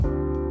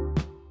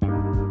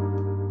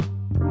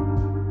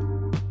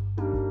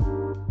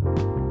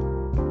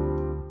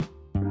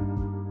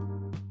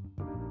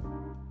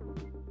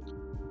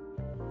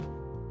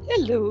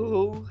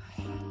Hello.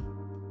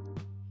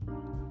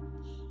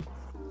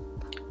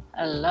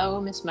 Hello,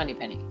 Miss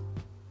Moneypenny.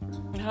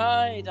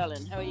 Hi,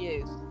 darling. How are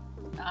you?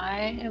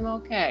 I am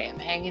okay. I'm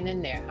hanging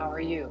in there. How are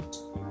you?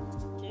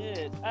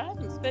 Good. I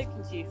haven't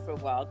spoken to you for a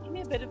while. Give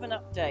me a bit of an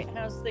update.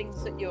 How's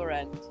things at your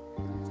end?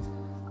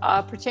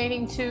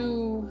 Pertaining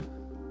to...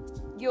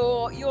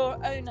 Your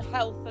own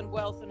health and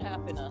wealth and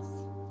happiness.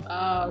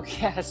 Oh,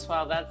 yes.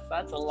 Well,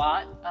 that's a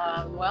lot.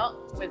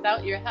 Well,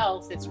 without your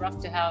health, it's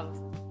rough to have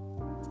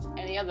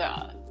any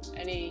other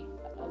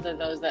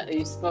those that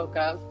you spoke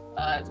of.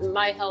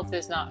 My health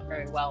is not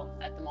very well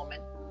at the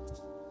moment.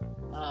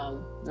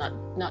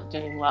 Not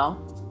doing well.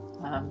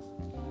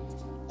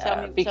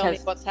 Tell me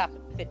what's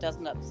happened if it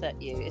doesn't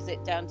upset you. Is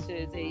it down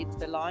to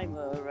the Lyme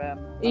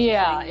or?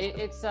 Yeah,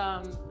 it's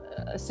a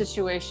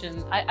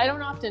situation. I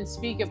don't often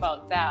speak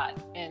about that,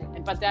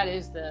 but that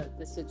is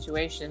the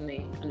situation,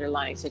 the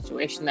underlying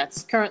situation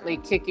that's currently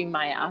kicking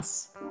my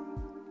ass.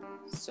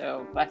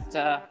 So, but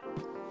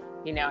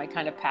I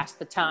kind of passed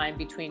the time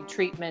between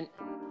treatment.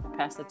 I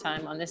passed the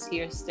time on this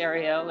here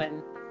stereo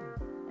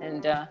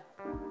and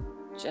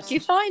just. Do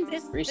you find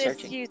this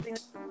researching. using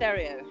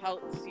stereo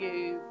helps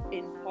you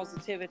in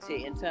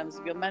positivity in terms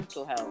of your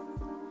mental health?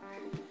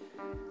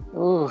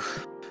 Ooh,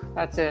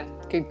 that's a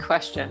good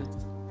question.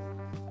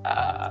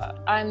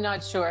 I'm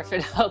not sure if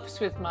it helps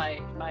with my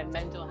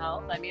mental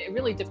health. I mean, it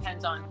really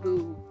depends on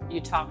who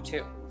you talk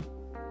to.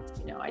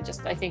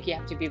 I think you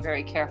have to be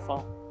very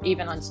careful,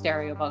 even on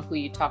stereo, about who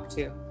you talk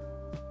to.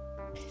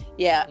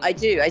 Yeah, I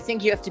do. I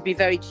think you have to be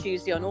very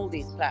choosy on all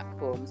these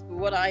platforms. But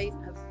what I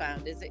have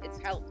found is it's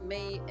helped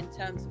me in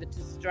terms of a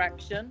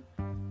distraction.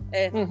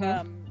 If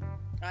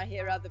I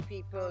hear other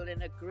people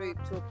in a group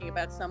talking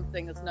about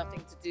something that's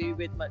nothing to do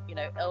with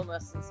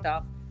illness and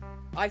stuff,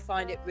 I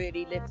find it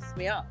really lifts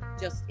me up.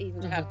 Just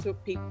even to have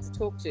people to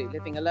talk to,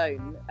 living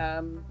alone.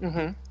 And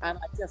I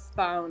just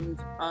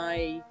found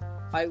I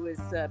was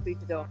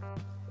booted off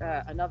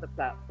another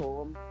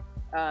platform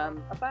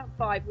about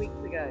 5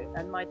 weeks ago,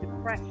 and my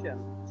depression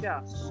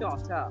just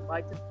shot up.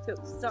 I just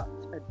took such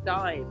a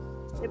dive.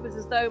 It was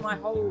as though my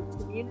whole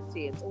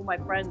community and all my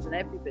friends and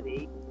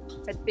everybody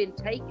had been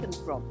taken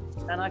from me,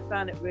 and I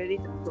found it really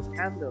difficult to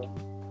handle.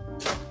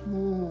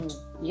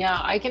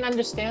 Yeah, I can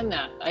understand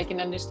that.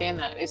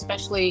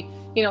 Especially,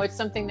 it's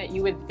something that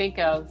you would think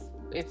of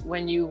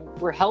when you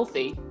were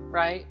healthy,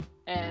 right?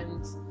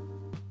 And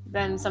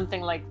then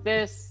something like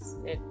this,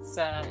 it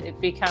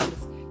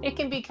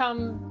can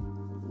become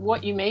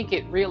what you make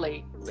it,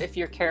 really, if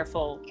you're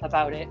careful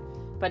about it.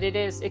 But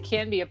it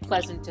can be a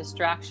pleasant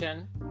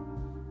distraction,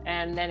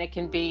 and then it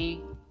can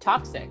be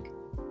toxic.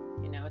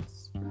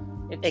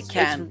 It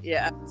can.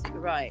 Yeah, absolutely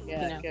right.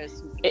 Yeah, it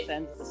goes to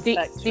the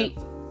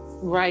spectrum.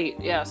 Right.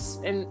 Yes.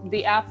 And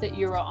the app that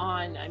you're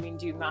on, I mean,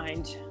 do you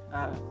mind?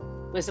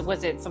 Was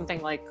it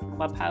something like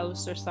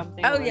Clubhouse or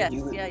something? Oh, yes.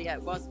 Yeah.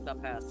 It was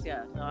Clubhouse.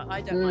 Yeah. No,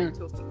 I don't mind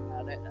talking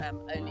about it.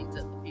 Only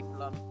that the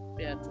people on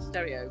the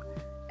stereo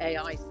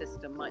AI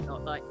system might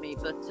not like me.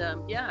 But I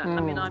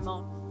mean, I'm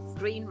on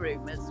Green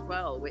Room as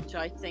well, which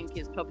I think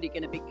is probably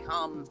going to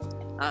become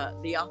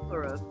the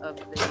upper of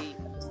the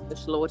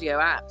social audio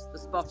apps, the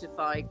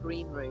Spotify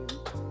Green Room.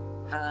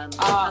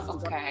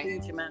 Hasn't got a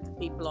huge amount of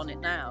people on it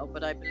now,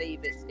 but I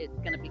believe it's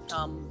going to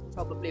become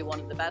probably one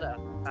of the better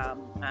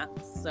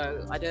apps.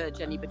 So I'd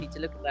urge anybody to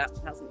look at that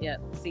who hasn't yet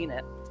seen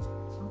it.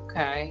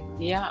 Okay.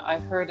 Yeah,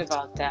 I've heard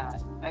about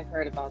that.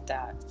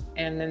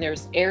 And then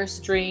there's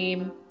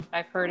Airstream,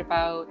 I've heard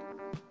about,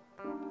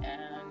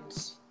 and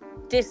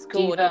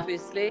Discord, Diva.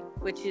 obviously,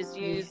 which is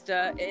used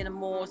in a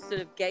more sort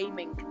of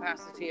gaming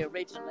capacity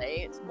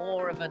originally. It's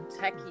more of a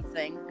techie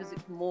thing because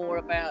it's more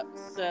about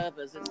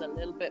servers. It's a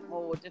little bit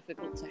more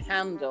difficult to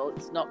handle.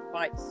 It's not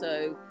quite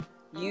so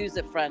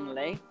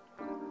user-friendly.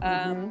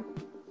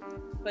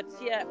 But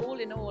yeah, all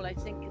in all, I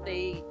think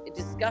the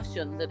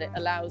discussion that it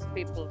allows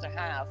people to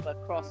have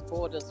across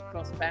borders,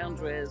 across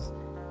boundaries,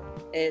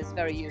 is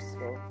very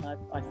useful.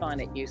 I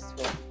find it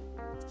useful.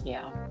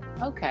 Yeah.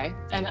 Okay.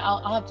 And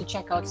I'll have to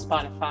check out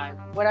Spotify.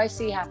 What I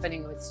see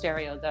happening with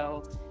stereo,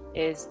 though,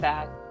 is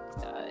that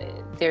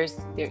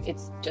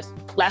it's just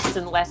less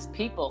and less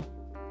people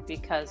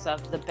because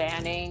of the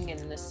banning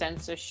and the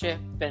censorship.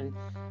 And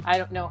I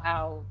don't know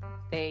how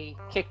they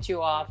kicked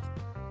you off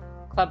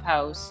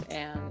Clubhouse,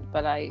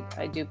 but I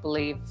do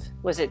believe,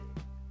 was it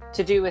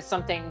to do with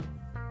something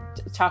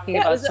talking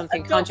about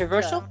something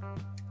controversial?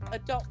 A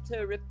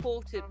doctor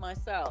reported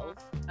myself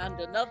and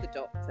another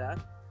doctor.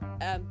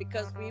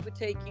 Because we were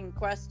taking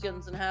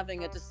questions and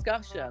having a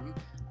discussion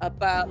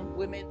about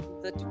women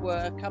that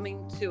were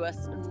coming to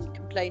us and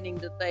complaining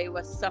that they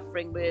were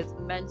suffering with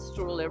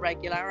menstrual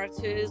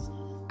irregularities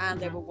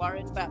and they were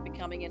worried about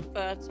becoming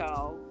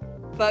infertile,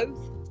 both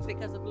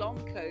because of long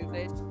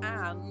COVID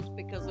and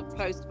because of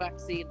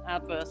post-vaccine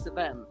adverse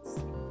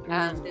events.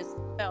 And this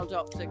female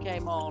doctor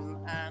came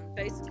on and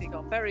basically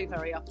got very,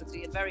 very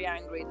uppity and very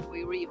angry that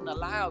we were even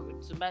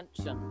allowed to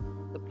mention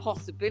the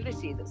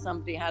possibility that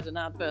somebody had an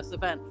adverse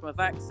event from a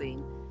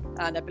vaccine,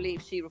 and I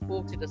believe she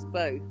reported us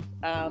both.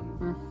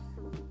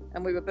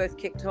 and we were both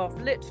kicked off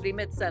literally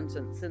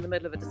mid-sentence in the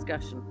middle of a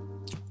discussion.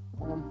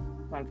 Oh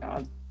my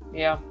God.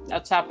 Yeah,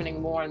 that's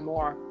happening more and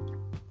more.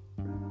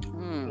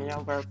 You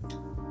know,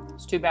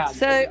 it's too bad.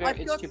 So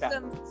I've got too bad.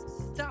 some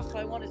stuff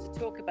I wanted to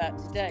talk about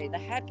today. The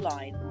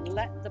headline,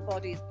 "Let the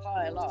bodies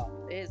pile up,"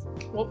 is,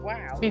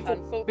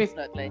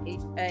 unfortunately,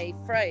 a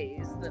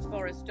phrase that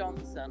Boris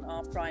Johnson,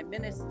 our Prime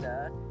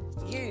Minister,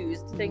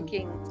 used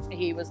thinking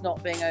he was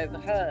not being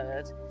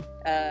overheard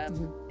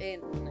in,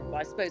 well,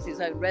 I suppose,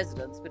 his own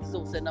residence, but it's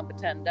also number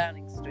 10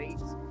 Downing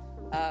Street.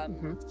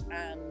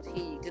 And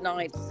he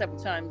denied several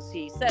times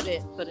he said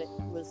it, but it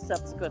was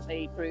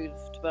subsequently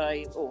proved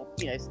by, or,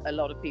 you know, a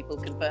lot of people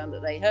confirmed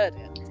that they heard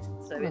it.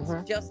 So it's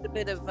just a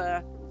bit of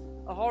a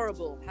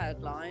horrible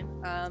headline,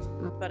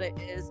 but it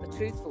is a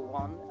truthful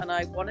one. And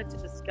I wanted to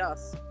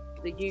discuss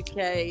the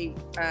UK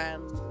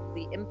and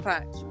the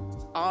impact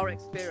our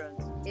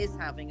experience is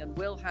having and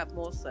will have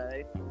more so,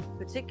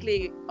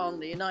 particularly on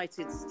the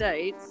United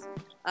States,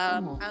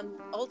 and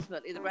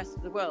ultimately the rest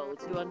of the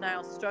world, who are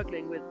now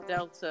struggling with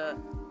Delta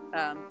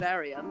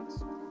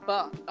variant,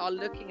 but are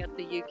looking at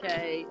the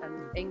UK and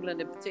England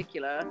in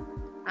particular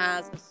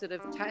as a sort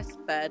of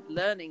test bed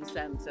learning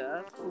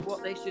centre for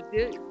what they should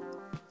do.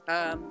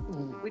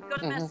 We've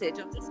got a message.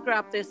 I'll just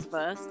grab this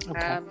first.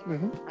 I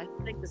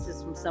think this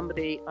is from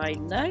somebody I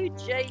know.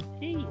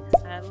 JP,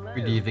 hello.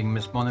 Good evening,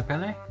 Miss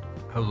Monopelli.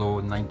 Hello,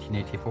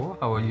 1984.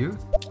 How are you?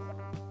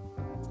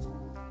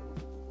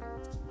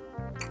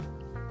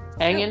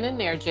 Hanging in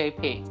there,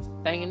 JP.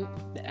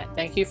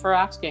 Thank you for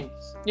asking.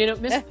 You know,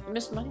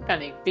 Miss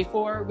Moneypenny,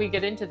 before we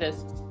get into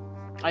this,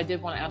 I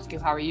did want to ask you,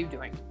 how are you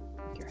doing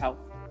with your health?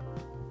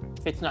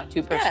 If it's not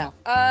too personal.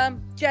 Yeah,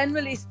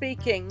 generally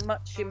speaking,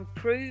 much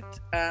improved,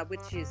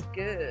 which is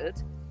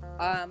good.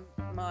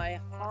 My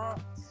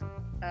heart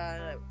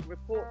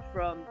report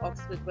from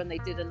Oxford, when they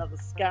did another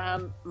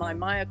scan, my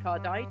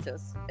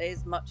myocarditis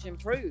is much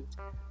improved.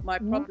 My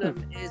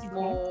problem is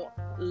more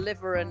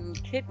liver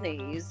and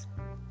kidneys,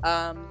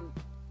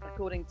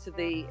 according to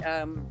the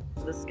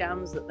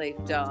scans that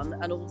they've done,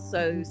 and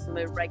also some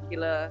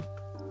irregular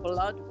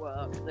blood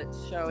work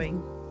that's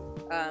showing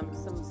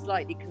some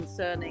slightly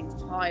concerning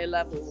higher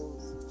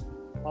levels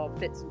of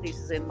bits and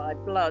pieces in my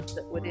blood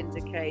that would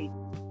indicate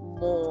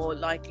more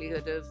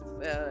likelihood of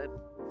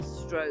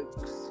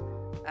strokes,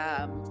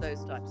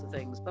 those types of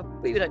things. But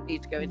we don't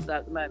need to go into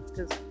that at the moment,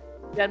 because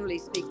generally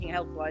speaking,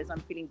 health-wise,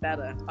 I'm feeling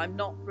better. I'm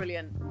not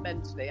brilliant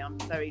mentally. I'm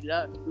very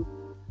low.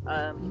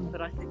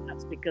 But I think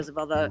that's because of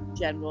other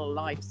general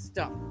life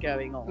stuff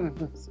going on.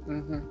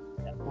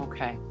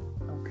 Okay.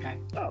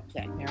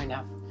 Fair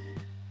enough.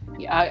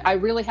 Yeah, I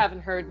really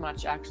haven't heard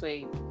much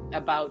actually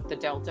about the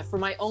Delta. For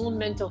my own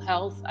mental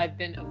health, I've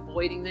been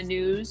avoiding the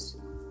news.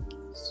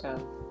 So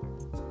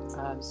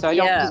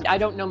I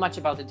don't know much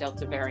about the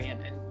Delta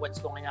variant and what's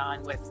going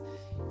on with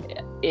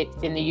it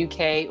in the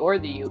UK or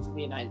the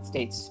United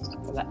States,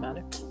 for that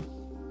matter.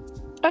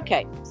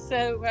 Okay,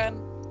 so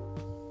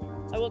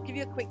I will give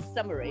you a quick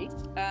summary.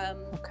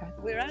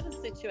 We're at a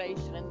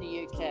situation in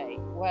the UK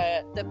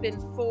where there have been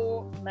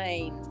 4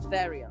 main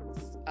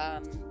variants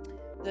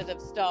that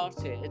have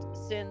started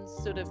since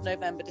sort of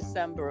November,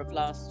 December of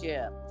last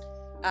year.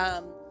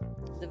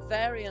 The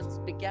variants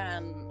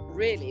began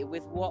really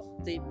with what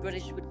the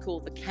British would call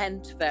the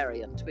Kent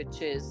variant,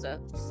 which is a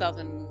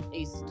southern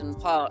eastern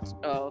part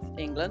of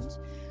England.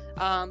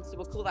 So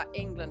we'll call that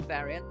England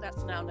variant.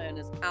 That's now known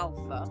as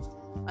Alpha.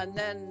 And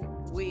then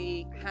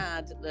we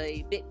had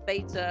the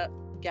Beta,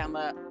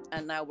 Gamma,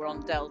 and now we're on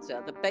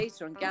Delta. The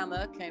Beta and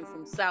Gamma came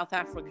from South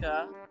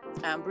Africa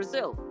and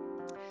Brazil.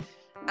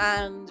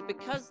 And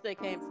because they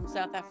came from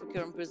South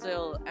Africa and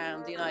Brazil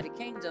and the United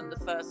Kingdom, the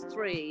first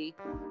 3,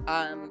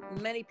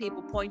 many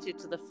people pointed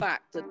to the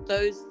fact that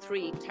those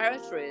 3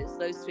 territories,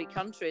 those 3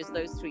 countries,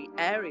 those 3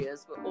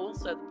 areas were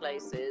also the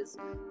places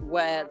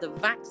where the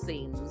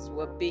vaccines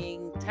were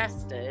being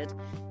tested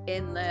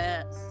in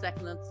their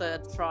 2nd and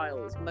 3rd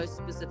trials. Most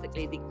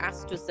specifically, the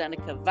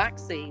AstraZeneca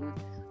vaccine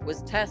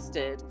was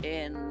tested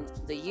in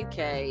the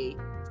UK,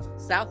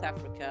 South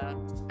Africa,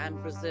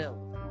 and Brazil.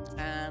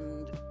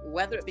 And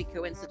whether it be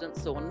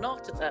coincidence or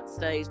not at that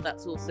stage,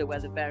 that's also where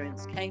the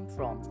variants came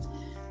from.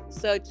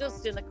 So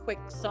just in a quick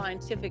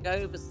scientific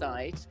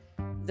oversight,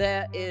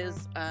 there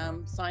is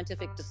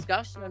scientific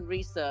discussion and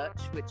research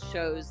which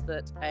shows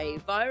that a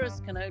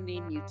virus can only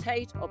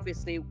mutate,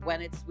 obviously,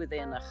 when it's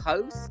within a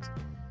host.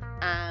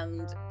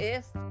 And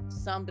if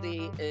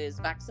somebody is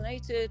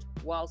vaccinated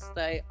whilst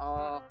they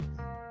are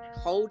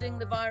holding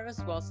the virus,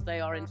 whilst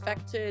they are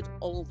infected,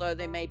 although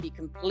they may be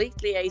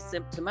completely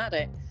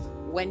asymptomatic,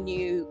 when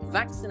you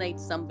vaccinate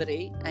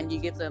somebody and you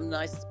give them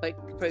nice spike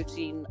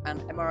protein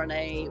and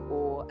mRNA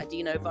or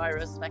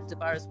adenovirus, vector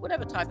virus,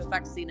 whatever type of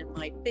vaccine it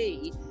might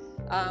be,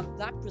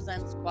 that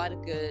presents quite a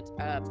good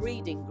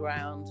breeding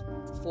ground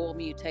for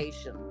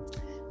mutation.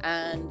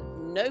 And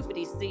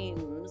nobody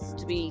seems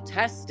to be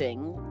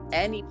testing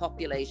any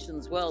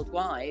populations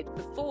worldwide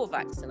before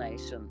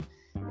vaccination.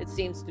 It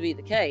seems to be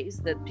the case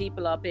that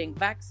people are being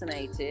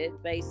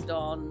vaccinated based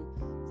on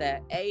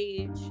their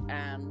age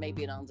and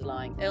maybe an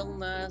underlying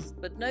illness,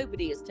 but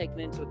nobody has taken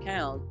into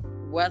account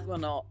whether or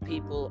not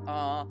people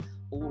are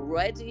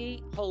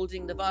already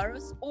holding the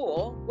virus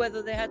or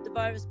whether they had the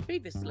virus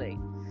previously.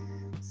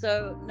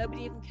 So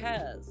nobody even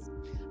cares.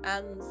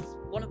 And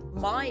one of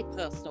my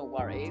personal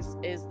worries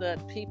is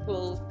that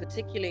people,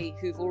 particularly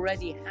who've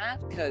already had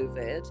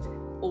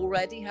COVID,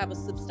 already have a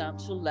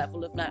substantial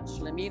level of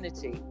natural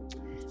immunity.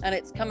 And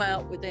it's come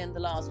out within the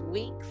last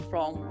week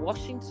from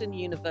Washington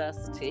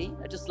University.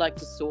 I just like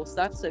to source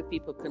that so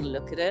people can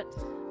look at it.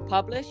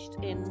 Published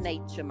in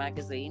Nature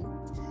magazine,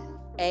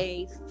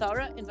 a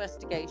thorough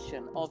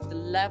investigation of the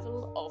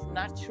level of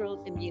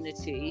natural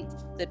immunity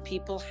that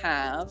people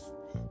have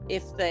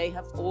if they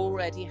have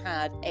already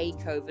had a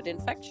COVID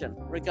infection,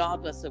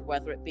 regardless of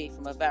whether it be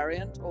from a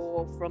variant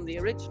or from the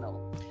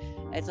original.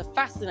 It's a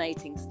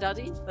fascinating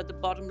study, but the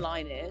bottom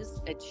line is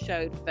it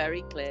showed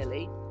very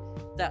clearly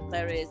that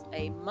there is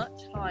a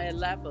much higher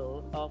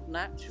level of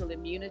natural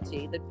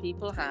immunity that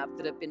people have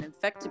that have been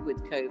infected with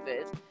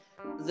COVID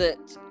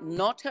that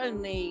not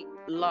only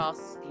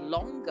lasts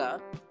longer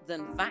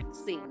than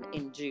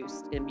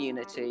vaccine-induced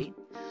immunity,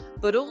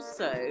 but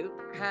also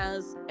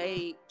has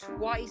a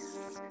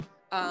twice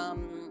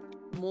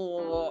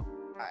more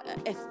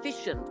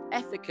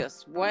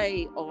efficacious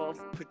way of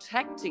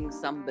protecting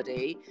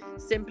somebody,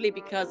 simply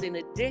because in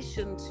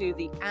addition to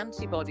the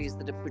antibodies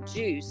that are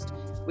produced,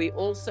 we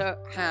also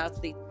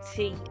have the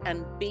T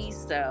and B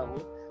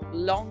cell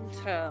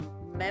long-term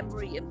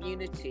memory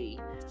immunity,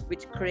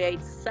 which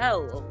creates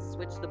cells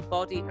which the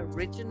body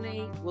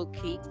originally will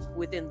keep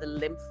within the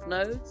lymph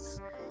nodes,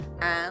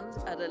 and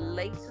at a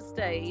later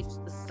stage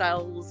the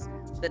cells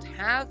that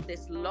have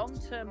this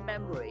long-term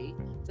memory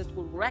that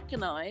will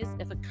recognize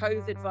if a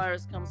COVID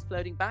virus comes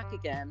floating back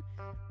again,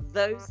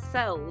 those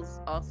cells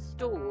are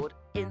stored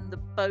in the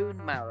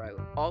bone marrow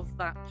of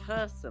that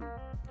person.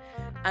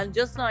 And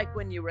just like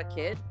when you were a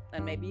kid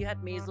and maybe you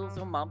had measles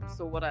or mumps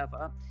or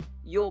whatever,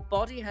 your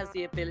body has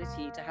the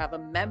ability to have a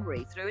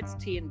memory through its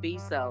T and B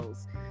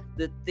cells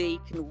that they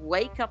can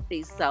wake up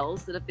these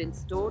cells that have been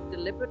stored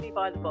deliberately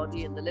by the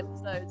body in the lymph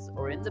nodes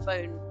or in the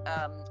bone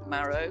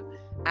marrow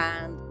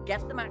and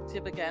get them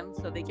active again,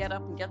 so they get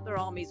up and get their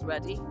armies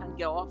ready and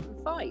go off and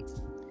fight.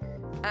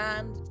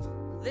 And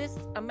this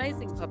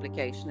amazing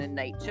publication in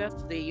Nature,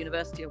 the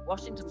University of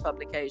Washington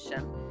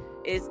publication,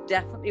 is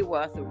definitely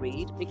worth a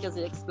read because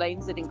it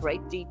explains it in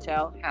great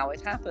detail how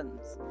it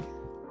happens.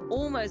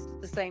 Almost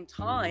at the same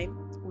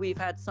time, we've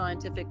had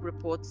scientific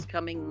reports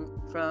coming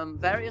from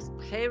various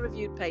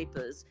peer-reviewed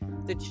papers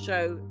that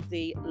show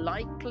the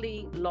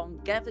likely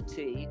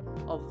longevity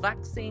of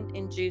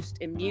vaccine-induced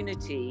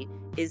immunity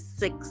is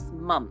 6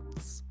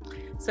 months.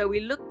 So we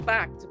look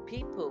back to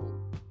people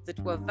that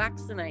were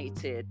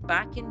vaccinated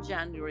back in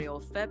January or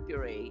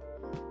February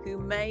who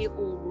may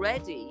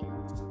already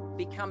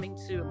be coming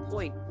to a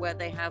point where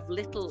they have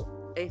little,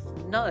 if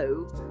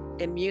no,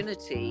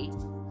 immunity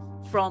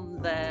from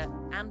their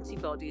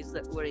antibodies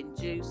that were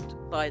induced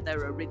by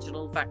their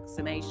original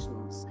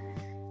vaccinations.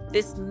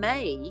 This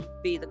may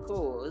be the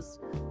cause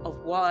of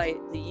why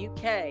the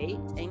UK,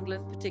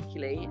 England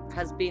particularly,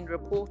 has been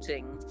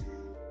reporting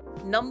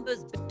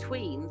numbers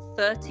between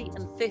 30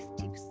 and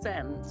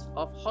 50%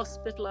 of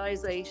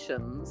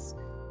hospitalizations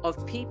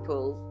of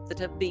people that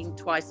have been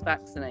twice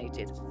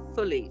vaccinated,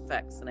 fully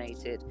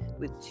vaccinated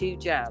with 2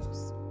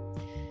 jabs.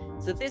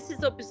 So this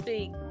is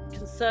obviously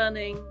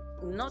concerning,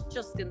 not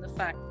just in the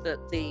fact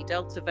that the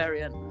Delta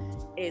variant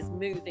is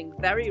moving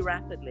very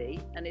rapidly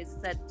and is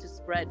said to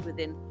spread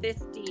within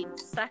 15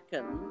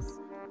 seconds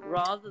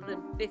rather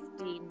than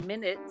 15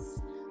 minutes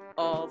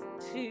of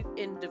 2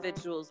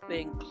 individuals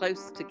being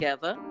close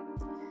together.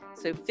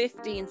 So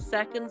 15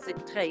 seconds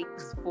it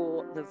takes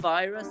for the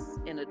virus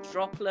in a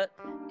droplet,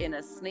 in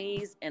a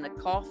sneeze, in a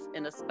cough,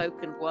 in a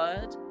spoken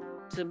word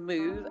to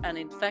move and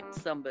infect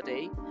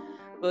somebody.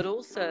 But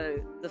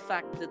also the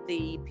fact that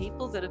the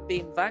people that have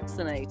been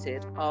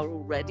vaccinated are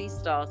already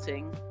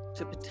starting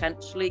to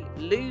potentially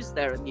lose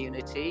their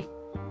immunity,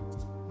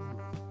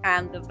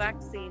 and the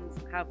vaccines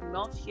have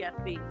not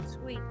yet been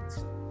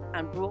tweaked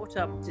and brought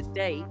up to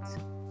date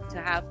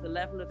to have the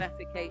level of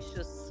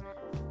efficacious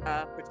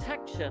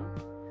protection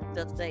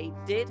that they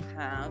did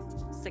have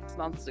 6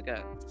 months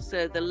ago.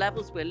 So the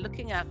levels we're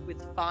looking at with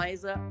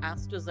Pfizer,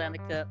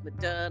 AstraZeneca,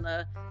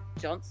 Moderna,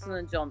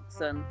 Johnson &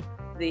 Johnson,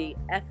 the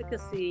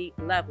efficacy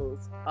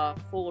levels are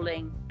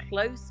falling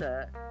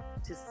closer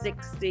to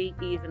 60,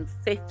 even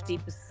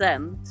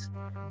 50%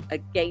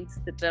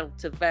 against the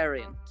Delta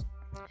variant.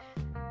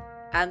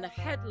 And the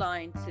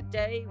headline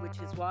today, which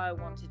is why I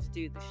wanted to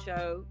do the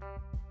show,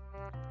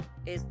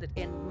 is that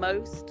in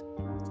most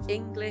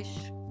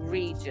English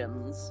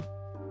regions,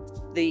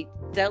 the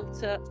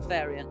Delta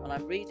variant, and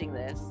I'm reading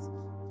this,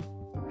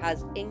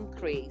 has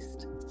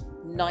increased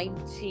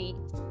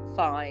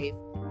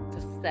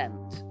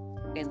 95%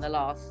 in the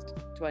last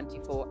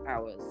 24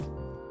 hours.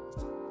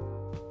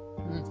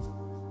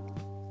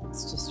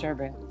 It's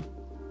disturbing.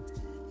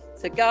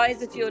 So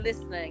guys, if you're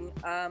listening,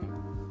 I'm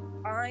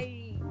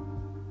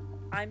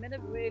in a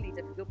really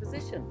difficult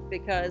position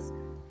because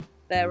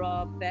There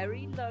are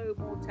very low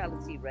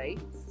mortality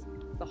rates.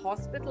 The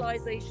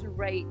hospitalization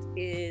rate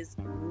is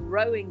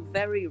growing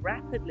very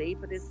rapidly,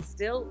 but is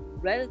still,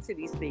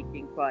 relatively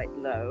speaking, quite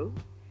low.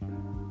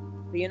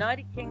 The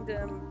United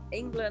Kingdom,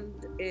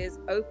 England is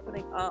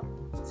opening up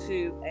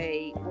to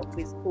what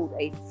is called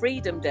a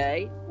Freedom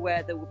Day,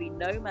 where there will be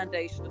no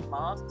mandation of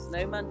masks,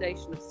 no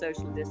mandation of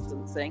social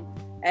distancing.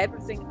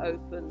 Everything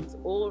opens,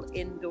 all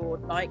indoor,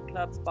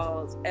 nightclubs,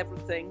 bars,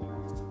 everything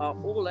are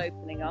all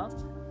opening up.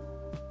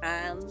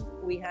 And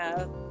we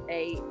have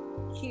a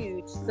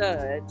huge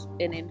surge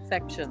in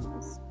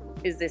infections.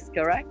 Is this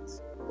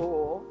correct?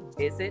 Or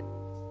is it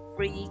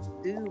Free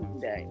Doom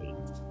Day?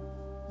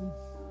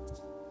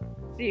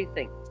 What do you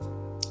think?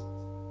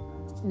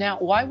 Now,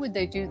 why would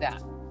they do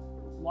that?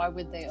 Why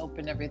would they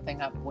open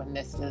everything up when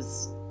this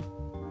is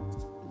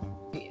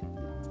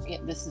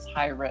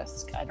high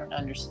risk? I don't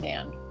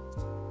understand.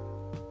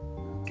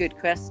 Good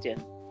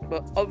question.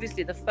 But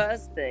obviously the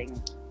first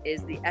thing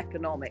is the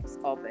economics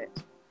of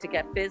it. To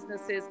get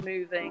businesses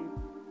moving,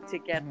 to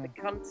get the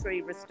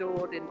country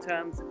restored in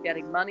terms of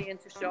getting money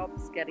into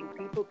shops, getting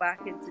people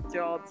back into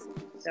jobs.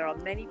 There are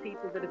many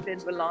people that have been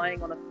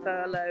relying on a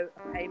furlough,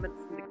 a payment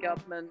from the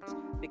government,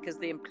 because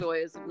the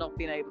employers have not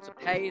been able to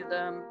pay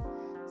them.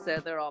 So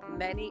there are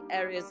many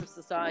areas of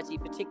society,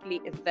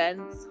 particularly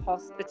events,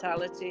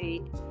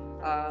 hospitality,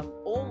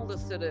 all the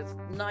sort of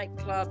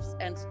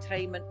nightclubs,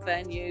 entertainment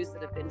venues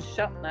that have been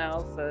shut now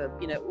for,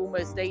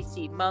 almost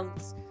 18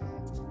 months.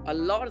 A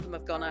lot of them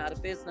have gone out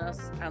of business,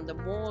 and the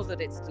more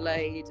that it's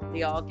delayed,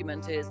 the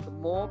argument is the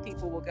more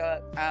people will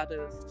go out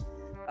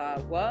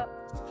of work,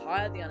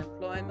 higher the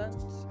unemployment,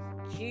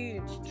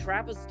 huge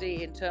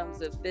travesty in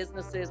terms of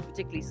businesses,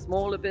 particularly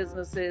smaller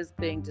businesses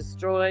being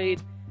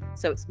destroyed.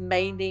 So it's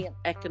mainly an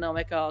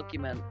economic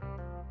argument.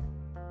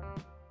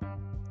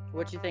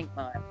 What do you think,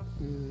 Maya?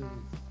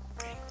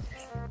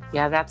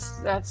 Yeah,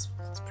 that's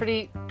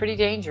pretty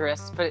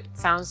dangerous, but it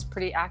sounds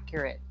pretty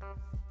accurate.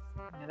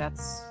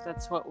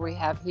 That's what we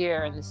have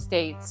here in the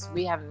States.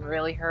 We haven't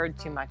really heard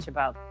too much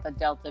about the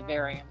Delta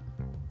variant.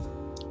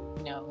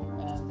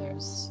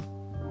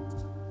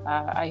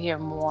 I hear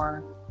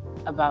more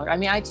about. I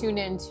mean, I tune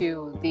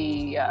into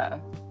the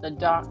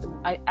doc.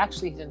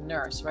 He's a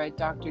nurse, right?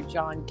 Dr.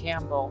 John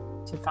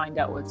Campbell, to find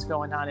out what's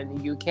going on in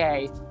the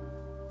UK.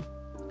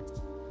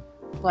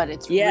 But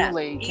it's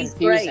really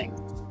confusing.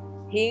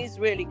 Great. He's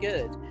really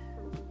good.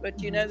 But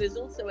there's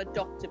also a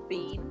Dr.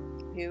 Bean,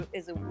 who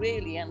is a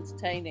really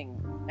entertaining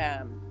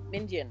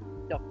Indian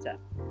doctor.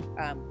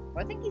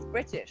 I think he's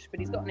British, but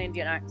he's got an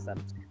Indian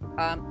accent.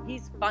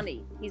 He's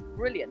funny. He's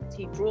brilliant.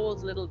 He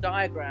draws little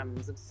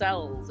diagrams of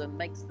cells and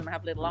makes them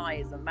have little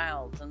eyes and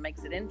mouths and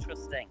makes it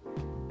interesting.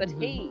 But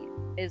he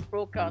is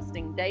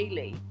broadcasting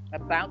daily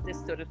about this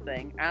sort of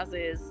thing, as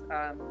is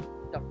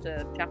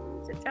Dr.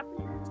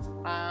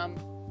 Chapman.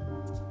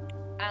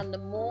 And the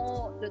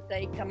more that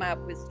they come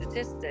out with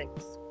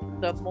statistics,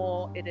 the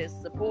more it is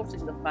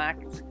supporting the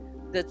fact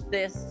that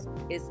this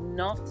is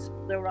not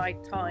the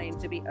right time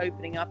to be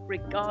opening up,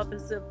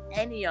 regardless of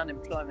any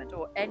unemployment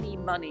or any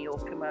money or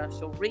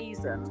commercial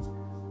reason.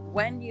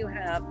 When you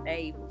have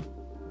a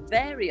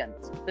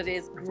variant that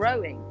is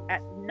growing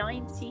at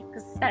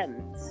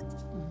 90%,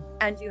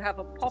 and you have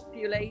a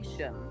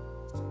population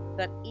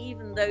that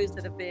even those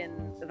that have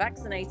been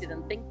vaccinated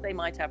and think they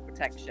might have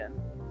protection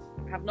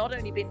have not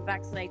only been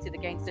vaccinated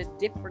against a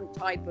different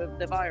type of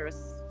the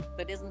virus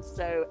that isn't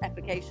so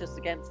efficacious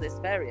against this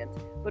variant,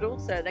 but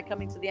also they're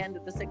coming to the end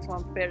of the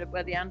 6-month period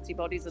where the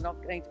antibodies are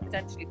not going to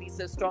potentially be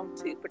so strong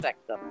to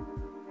protect them.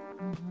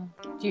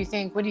 What do you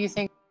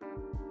think?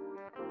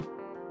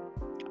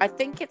 I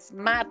think it's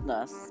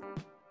madness.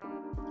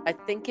 I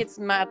think it's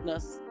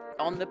madness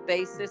on the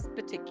basis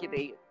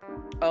particularly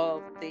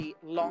of the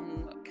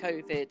long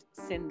COVID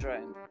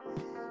syndrome.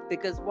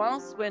 Because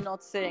whilst we're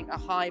not seeing a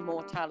high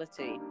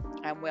mortality,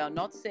 and we are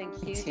not seeing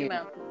huge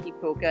amounts of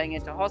people going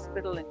into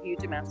hospital and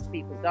huge amounts of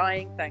people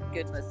dying, thank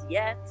goodness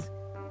yet,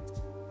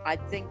 I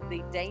think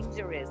the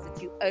danger is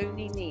that you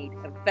only need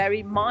a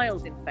very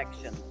mild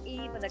infection,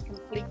 even a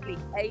completely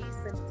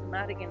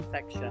asymptomatic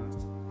infection,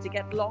 to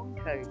get long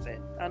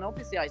COVID. And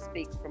obviously I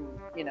speak from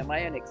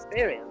my own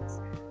experience,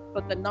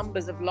 but the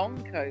numbers of long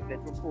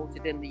COVID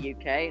reported in the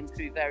UK and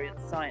through various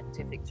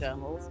scientific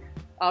journals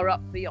are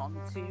up beyond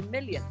 2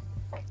 million.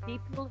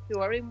 People who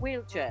are in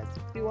wheelchairs,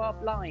 who are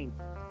blind,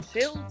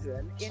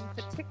 children in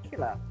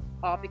particular,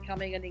 are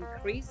becoming an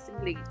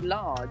increasingly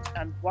large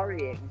and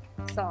worrying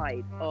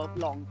side of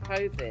long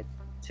COVID.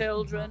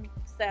 Children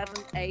 7,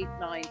 8,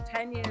 9,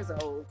 10 years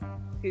old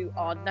who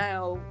are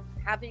now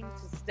having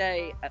to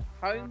stay at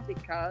home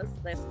because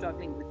they're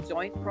struggling with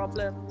joint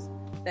problems,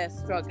 they're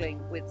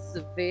struggling with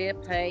severe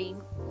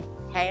pain,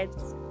 head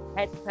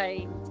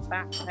pain,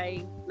 back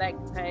pain, leg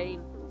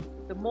pain.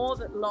 The more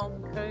that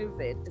long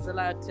COVID is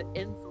allowed to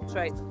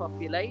infiltrate the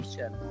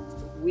population,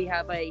 we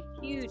have a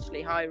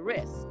hugely high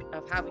risk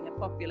of having a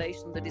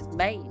population that is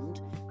maimed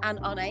and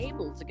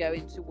unable to go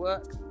into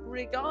work,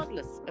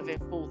 regardless of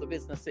if all the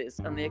businesses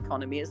and the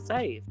economy is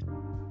saved.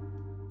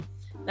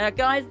 Now,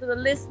 guys that are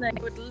listening,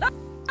 I would love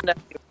to know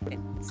your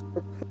opinions.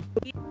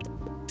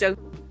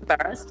 don't be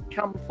embarrassed.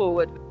 Come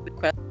forward with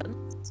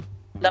questions.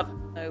 Love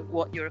to know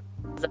what your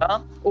opinions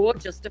are, or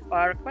just to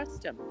fire a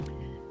question.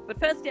 But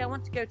firstly, I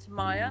want to go to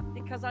Maya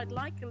because I'd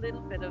like a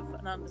little bit of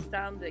an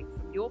understanding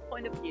from your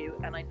point of view.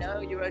 And I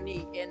know you're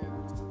only in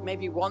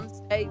maybe one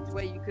state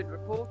where you could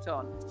report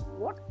on.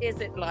 What is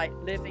it like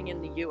living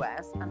in the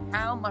US, and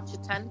how much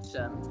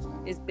attention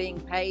is being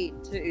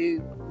paid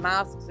to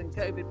masks and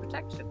COVID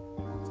protection?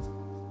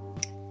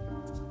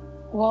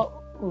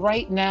 Well,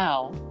 right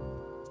now,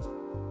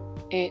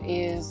 it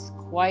is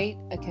quite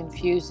a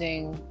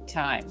confusing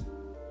time.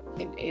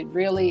 It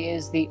really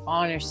is the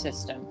honor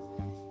system.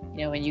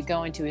 You know, when you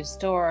go into a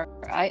store,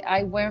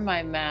 I wear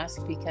my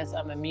mask because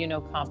I'm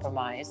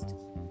immunocompromised,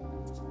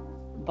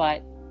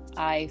 but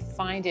I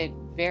find it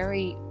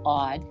very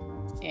odd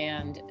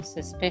and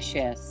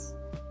suspicious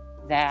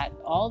that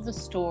all the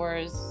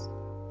stores,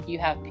 you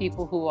have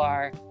people who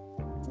are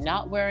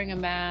not wearing a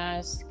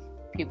mask,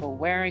 people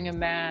wearing a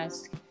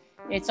mask.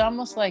 It's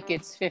almost like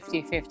it's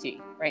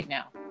 50-50 right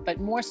now, but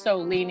more so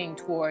leaning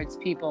towards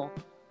people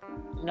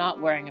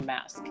not wearing a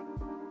mask.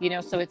 You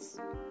know, so it's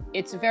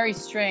very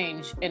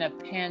strange in a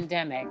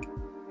pandemic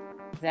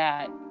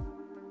that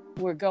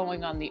we're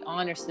going on the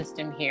honor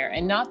system here.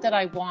 And not that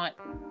I want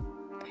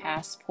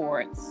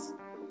passports,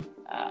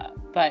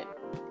 but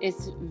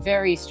it's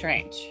very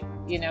strange.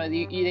 You know,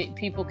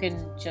 people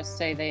can just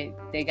say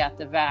they got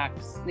the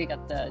vax, they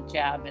got the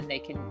jab, and they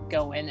can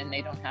go in and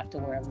they don't have to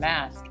wear a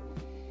mask.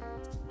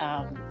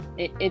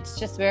 It's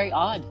just very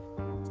odd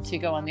to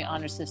go on the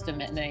honor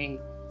system in a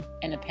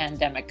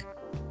pandemic.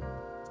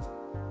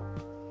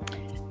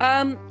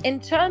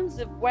 In terms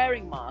of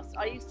wearing masks,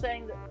 are you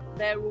saying that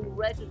they're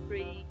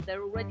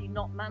already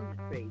not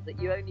mandatory, that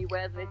you only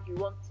wear them if you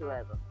want to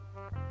wear them?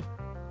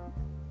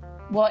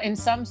 Well, in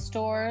some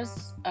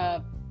stores,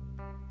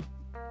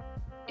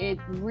 it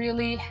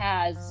really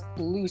has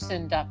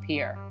loosened up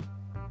here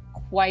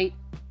quite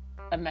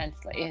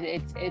immensely.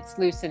 It's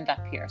loosened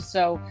up here.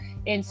 So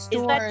in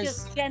stores... Is that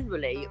just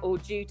generally, or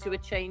due to a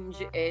change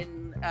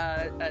in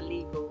a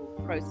legal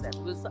process?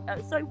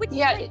 So which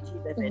state do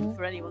you live in,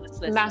 for anyone that's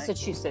listening?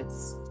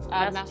 Massachusetts.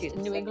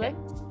 New England.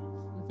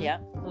 Okay. Yeah.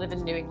 I live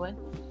in New England.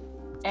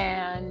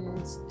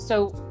 And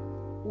so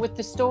with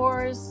the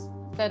stores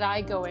that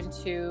I go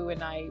into,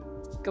 and I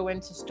go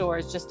into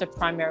stores just to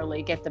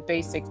primarily get the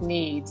basic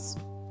needs,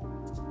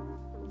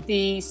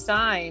 the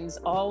signs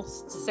all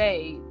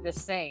say the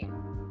same.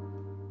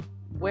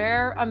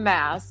 Wear a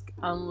mask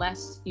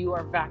unless you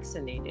are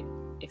vaccinated.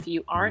 If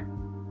you aren't,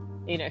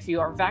 if you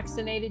are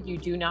vaccinated, you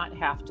do not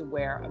have to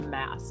wear a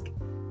mask.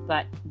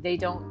 But they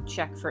don't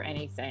check for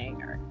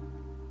anything, or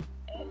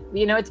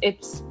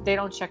they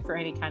don't check for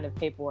any kind of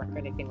paperwork or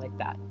anything like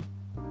that.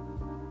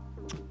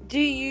 Do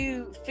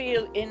you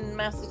feel in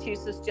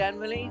Massachusetts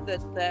generally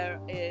that there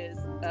is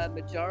a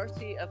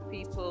majority of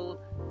people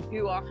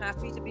who are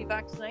happy to be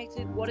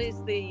vaccinated? What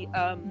is the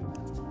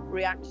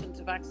reaction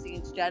to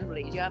vaccines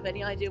generally? Do you have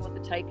any idea what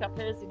the take-up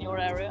is in your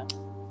area?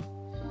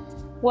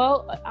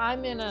 Well,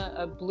 I'm in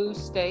a blue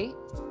state,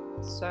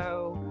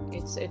 so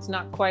it's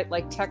not quite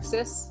like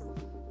Texas.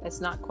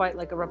 It's not quite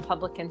like a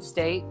Republican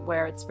state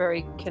where it's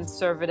very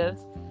conservative.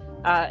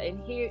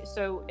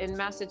 So in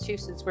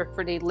Massachusetts, we're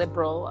pretty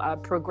liberal,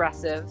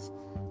 progressive,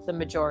 the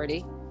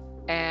majority,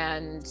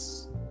 and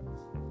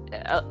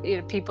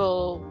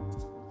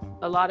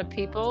a lot of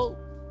people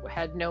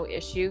had no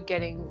issue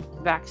getting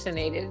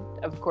vaccinated.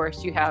 Of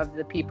course, you have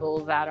the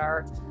people that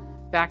are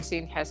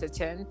vaccine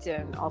hesitant,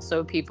 and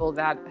also people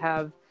that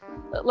have,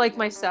 like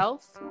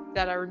myself,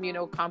 that are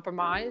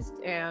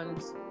immunocompromised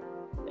and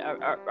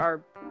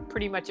are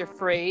pretty much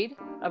afraid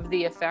of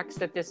the effects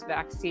that this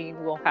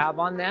vaccine will have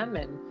on them.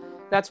 And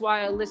that's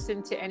why I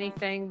listen to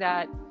anything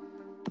that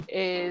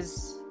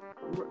is,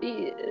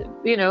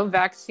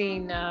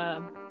 vaccine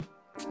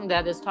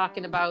that is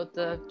talking about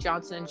the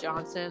Johnson &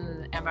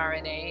 Johnson and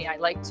mRNA. I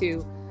like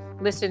to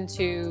listen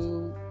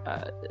to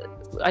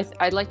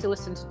I'd like to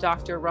listen to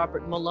Dr.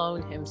 Robert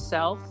Malone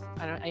himself.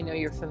 I know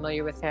you're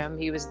familiar with him.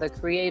 He was the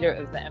creator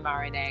of the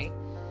mRNA.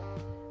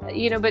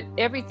 But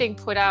everything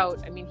put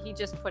out, he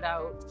just put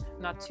out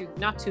not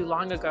too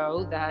long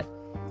ago that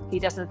he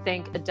doesn't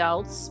think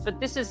adults, but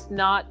this is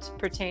not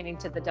pertaining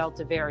to the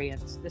Delta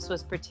variant. This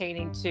was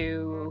pertaining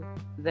to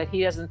that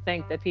he doesn't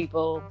think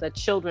that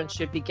children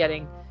should be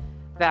getting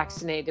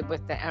vaccinated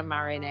with the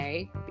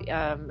mRNA,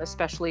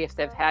 especially if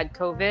they've had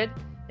COVID,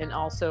 and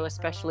also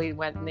especially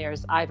when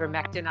there's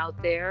ivermectin out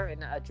there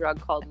and a drug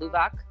called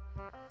Luvox.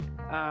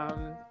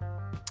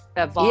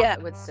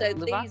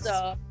 These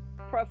are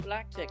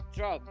prophylactic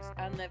drugs,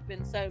 and there have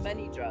been so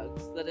many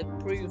drugs that have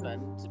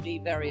proven to be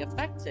very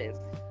effective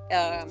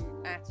at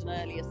an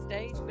earlier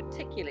stage,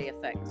 particularly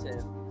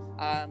effective.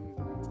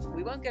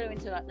 We won't go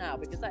into that now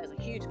because that is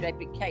a huge, great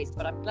big case,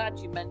 but I'm glad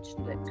you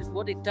mentioned it, because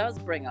what it does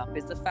bring up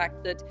is the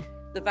fact that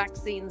the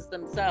vaccines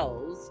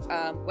themselves,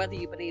 whether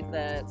you believe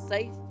they're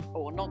safe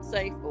or not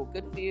safe, or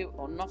good for you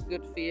or not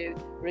good for you,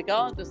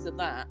 regardless of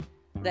that,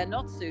 they're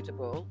not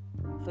suitable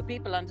for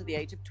people under the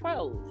age of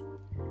 12.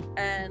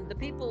 And the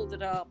people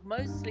that are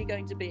mostly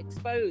going to be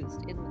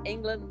exposed in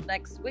England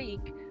next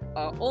week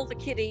are all the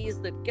kiddies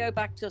that go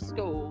back to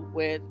school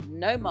with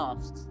no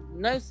masks,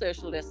 no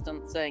social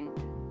distancing,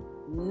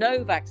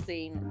 no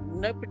vaccine,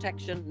 no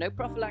protection, no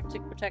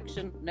prophylactic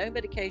protection, no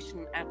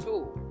medication at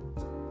all.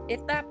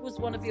 If that was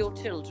one of your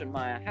children,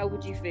 Maya, how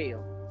would you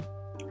feel?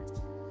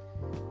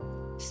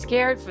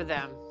 Scared for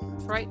them,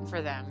 frightened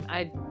for them.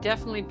 I'd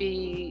definitely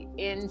be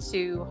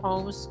into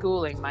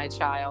homeschooling my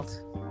child.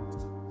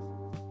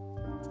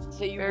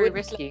 So you Very wouldn't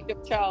risky. let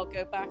your child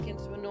go back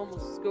into a normal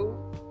school?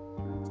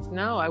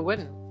 No, I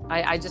wouldn't.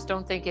 I just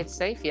don't think it's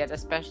safe yet,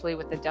 especially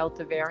with the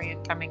Delta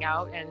variant coming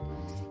out. And,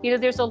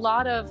 there's a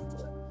lot of,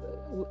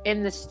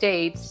 in the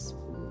States,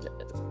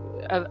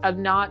 of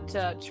not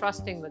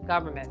trusting the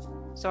government.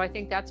 So I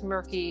think that's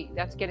murky.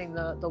 That's getting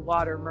the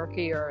water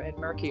murkier and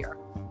murkier,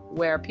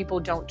 where people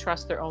don't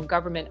trust their own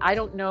government. I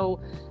don't know.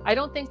 I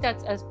don't think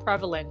that's as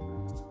prevalent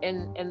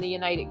in the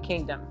United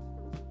Kingdom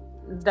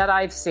that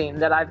I've seen,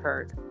 that I've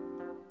heard.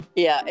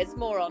 Yeah, it's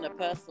more on a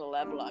personal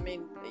level. I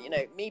mean,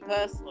 me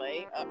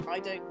personally, I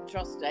don't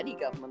trust any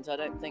government, I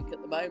don't think,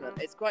 at the moment.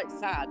 It's quite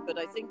sad, but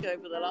I think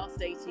over the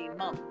last 18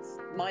 months,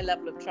 my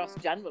level of trust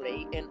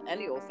generally in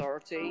any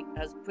authority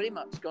has pretty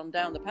much gone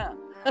down the pan.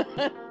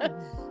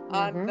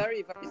 I'm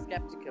very, very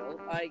skeptical.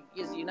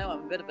 As you know,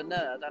 I'm a bit of a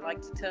nerd. I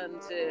like to turn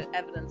to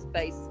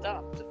evidence-based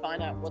stuff to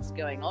find out what's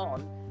going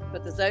on,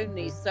 but there's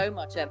only so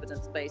much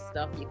evidence-based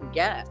stuff you can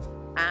get.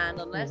 And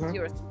unless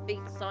you're a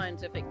complete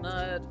scientific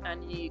nerd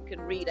and you can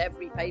read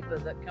every paper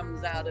that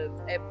comes out of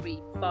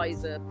every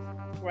Pfizer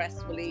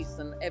press release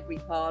and every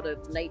part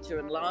of Nature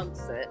and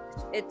Lancet,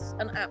 it's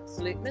an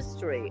absolute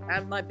mystery.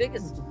 And my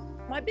biggest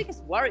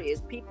worry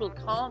is people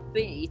can't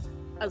be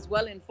as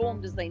well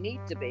informed as they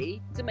need to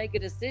be to make a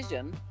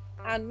decision.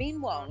 And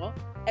meanwhile,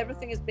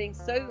 everything is being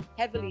so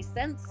heavily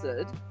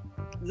censored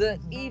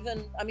that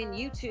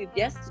YouTube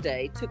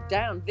yesterday took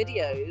down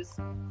videos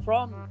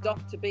from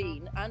Dr.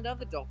 Bean and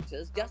other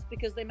doctors just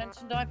because they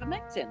mentioned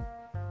ivermectin.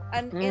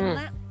 And in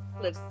that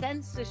level of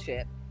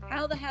censorship,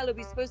 how the hell are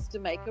we supposed to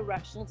make a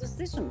rational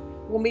decision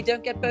when we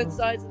don't get both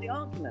sides of the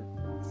argument?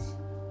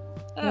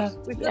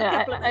 We've got a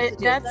couple of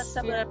messages. Let's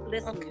have a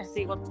listen and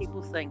see what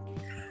people think.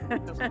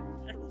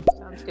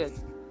 Sounds good.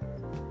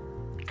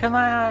 Can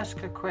I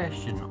ask a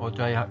question, or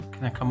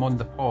can I come on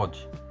the pod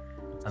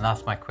and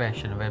ask my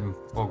question and then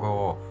we'll go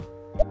off?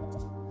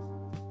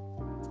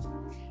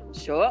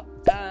 Sure.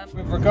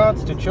 With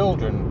regards to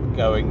children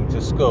going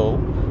to school,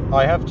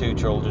 I have two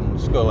children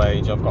school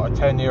age. I've got a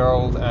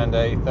 10-year-old and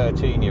a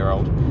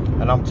 13-year-old,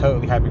 and I'm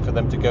totally happy for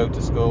them to go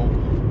to school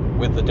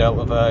with the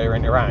Delta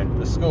variant around.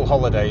 The school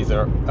holidays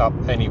are up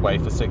anyway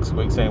for 6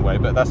 weeks anyway,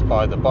 but that's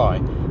by the by.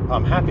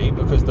 I'm happy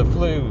because the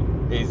flu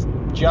is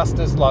just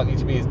as likely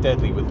to be as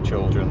deadly with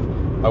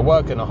children. I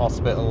work in a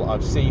hospital.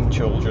 I've seen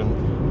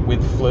children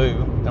with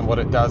flu and what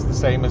it does, the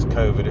same as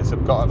COVID. It's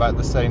got about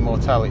the same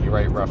mortality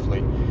rate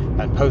roughly.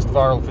 And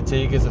post-viral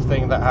fatigue is a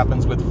thing that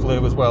happens with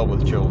flu as well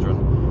with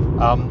children.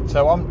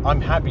 So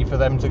I'm happy for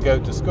them to go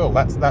to school.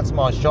 That's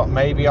my shot.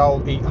 Maybe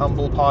I'll eat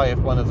humble pie if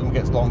one of them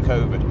gets long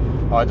COVID.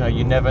 I don't know,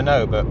 you never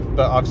know, but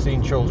I've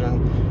seen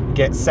children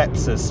get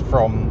sepsis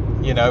from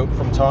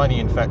tiny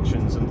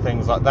infections and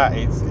things like that.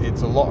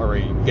 It's a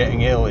lottery.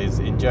 Getting ill is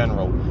in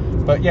general.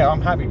 But yeah,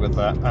 I'm happy with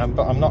that.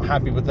 But I'm not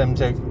happy with them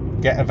to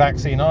get a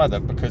vaccine either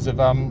because of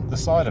the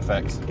side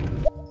effects.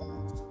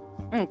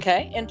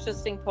 Okay,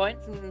 interesting point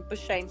from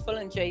Shameful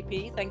and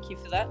JP. Thank you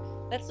for that.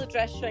 Let's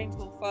address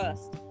Shameful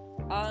first.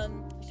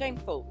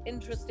 Shameful,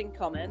 interesting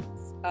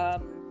comments.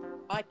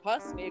 I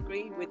personally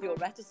agree with your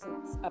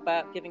reticence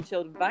about giving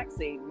children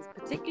vaccines,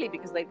 particularly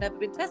because they've never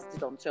been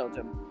tested on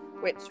children,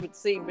 which would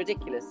seem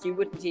ridiculous. You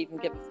wouldn't even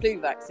give a flu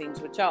vaccine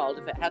to a child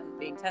if it hadn't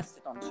been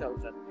tested on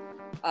children.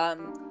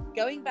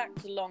 Going back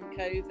to long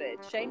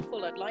COVID,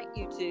 Shameful, I'd like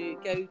you to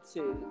go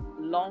to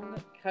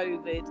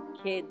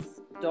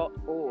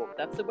longcovidkids.org.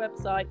 That's the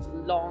website,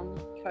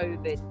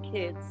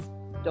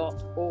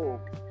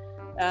 longcovidkids.org.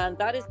 And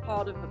that is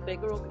part of a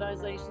bigger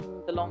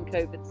organization, the Long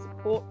COVID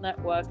Support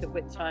Network, of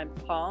which I'm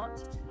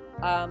part.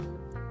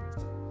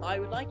 I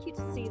would like you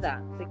to see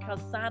that because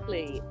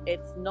sadly,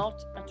 it's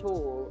not at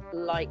all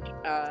like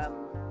a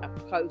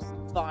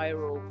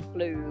post-viral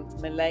flu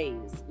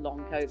malaise.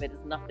 Long COVID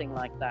is nothing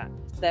like that.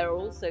 There are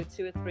also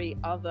 2 or 3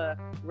 other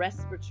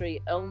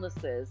respiratory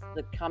illnesses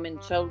that come in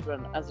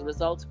children as a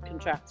result of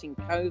contracting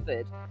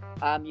COVID.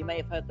 You may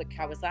have heard the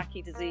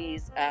Kawasaki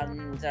disease,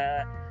 and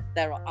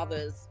there are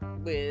others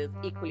with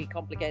equally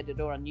complicated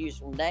or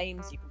unusual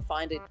names. You can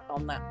find it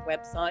on that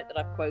website that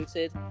I've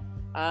quoted.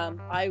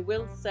 I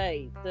will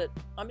say that,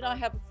 I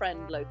have a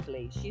friend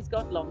locally. She's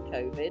got long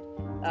COVID.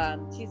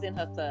 She's in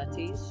her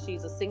 30s.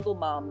 She's a single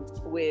mom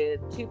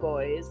with 2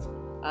 boys.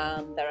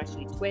 They're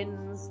actually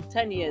twins,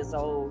 10 years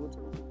old.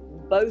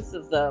 Both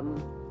of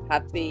them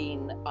have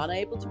been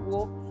unable to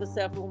walk for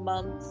several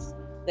months.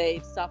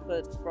 They've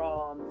suffered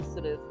from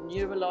sort of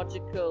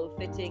neurological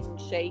fitting,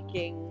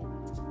 shaking,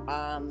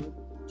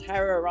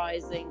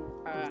 terrorizing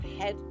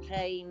head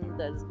pain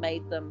that has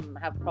made them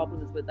have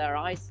problems with their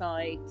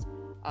eyesight.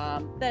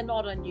 They're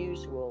not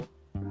unusual.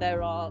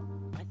 There are,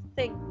 I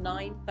think,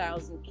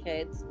 9,000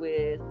 kids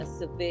with a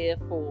severe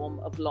form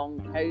of long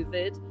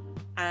COVID.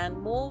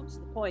 And more to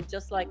the point,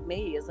 just like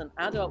me as an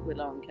adult with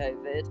long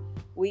COVID,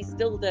 we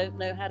still don't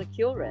know how to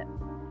cure it.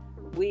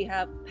 We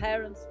have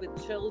parents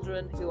with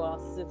children who are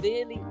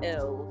severely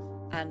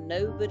ill and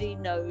nobody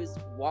knows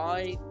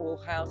why or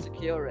how to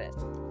cure it.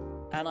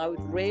 And I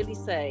would really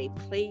say,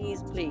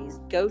 please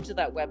go to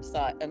that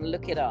website and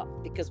look it up,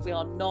 because we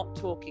are not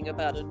talking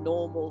about a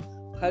normal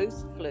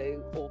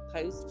post-flu or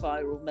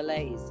post-viral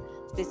malaise.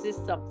 This is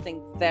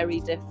something very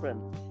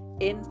different.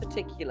 In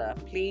particular,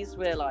 please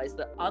realize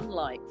that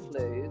unlike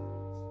flu,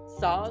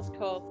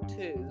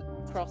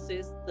 SARS-CoV-2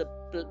 crosses the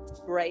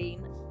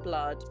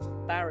brain-blood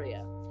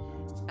barrier.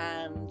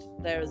 And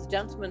there is a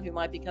gentleman who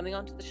might be coming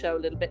onto the show a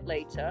little bit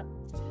later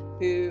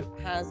who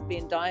has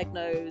been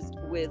diagnosed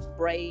with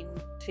brain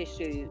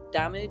tissue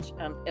damage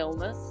and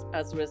illness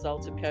as a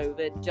result of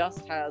COVID,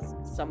 just as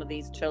some of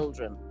these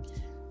children.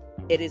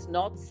 It is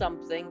not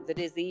something that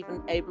is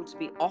even able to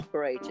be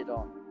operated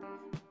on.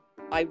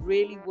 I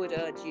really would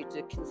urge you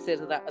to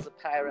consider that as a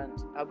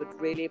parent. I would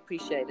really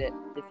appreciate it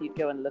if you'd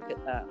go and look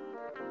at that.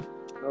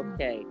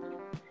 Okay.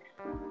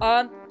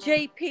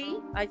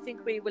 JP, I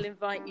think we will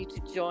invite you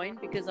to join,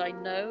 because I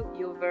know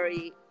you're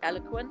very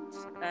eloquent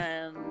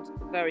and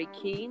very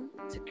keen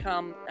to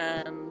come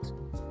and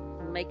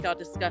make our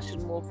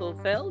discussion more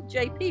fulfilled.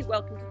 JP,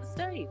 welcome to the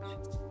stage.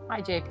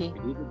 Hi, JP.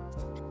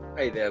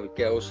 Hi there,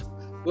 girls.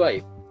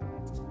 Right,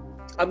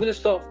 I'm going to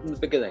start from the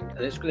beginning,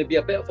 and it's going to be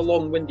a bit of a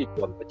long-winded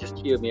one, but just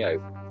hear me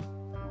out.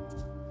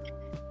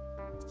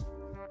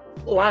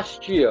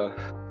 Last year,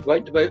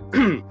 right about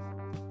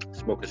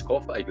smoker's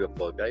cough, I do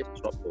apologise,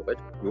 it's not COVID,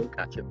 you won't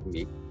catch it from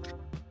me.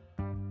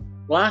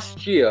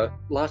 Last year,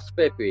 last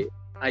February,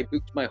 I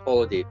booked my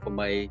holiday for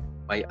my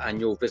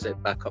annual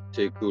visit back up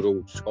to good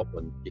old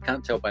Scotland. You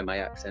can't tell by my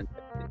accent,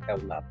 you can tell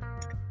that.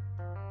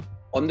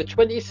 On the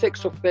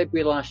 26th of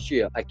February last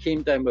year, I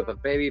came down with a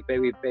very,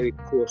 very, very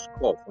coarse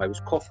cough. I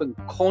was coughing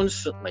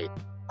constantly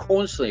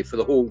for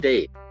the whole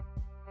day.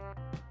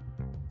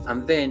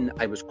 And then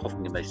I was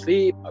coughing in my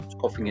sleep, I was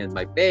coughing in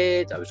my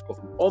bed, I was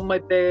coughing on my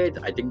bed,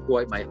 I didn't go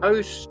out my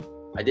house,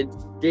 I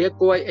didn't dare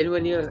go out anywhere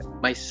near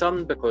my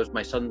son because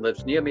my son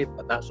lives near me,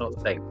 but that's not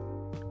the thing.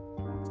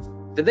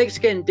 The next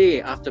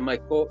day after my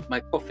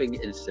coughing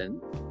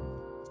incident,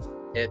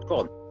 it's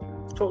gone,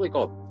 totally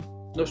gone.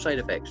 No side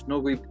effects, no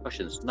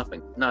repercussions,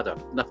 nothing, nada.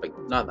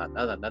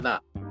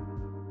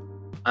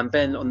 And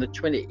then on the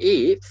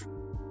 28th,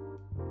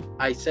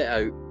 I set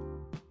out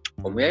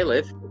from where I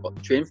live, I got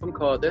the train from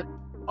Cardiff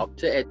up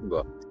to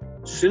Edinburgh.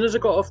 As soon as I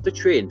got off the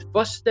train,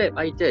 first step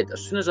I did, as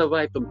soon as I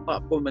arrived on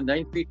platform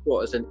 9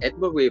 3/4 in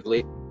Edinburgh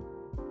Waverley,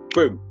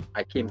 boom,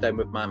 I came down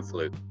with man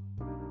flu.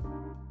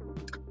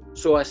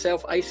 So I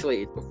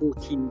self-isolated for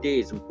 14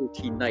 days and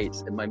 14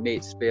 nights in my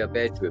mate's spare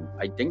bedroom.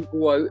 I didn't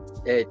go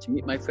out to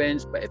meet my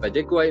friends, but if I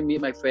did go out and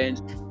meet my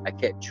friends, I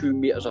kept 2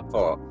 meters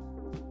apart.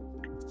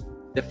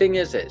 The thing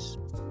is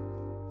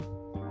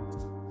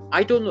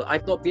I don't know,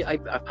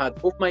 I've had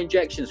both my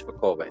injections for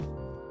COVID,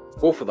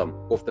 both of them,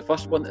 both the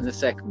first one and the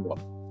second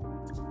one.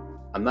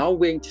 I'm now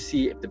waiting to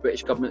see if the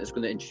British government is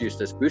going to introduce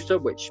this booster,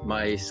 which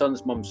my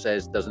son's mum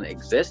says doesn't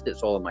exist,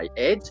 it's all in my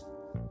head.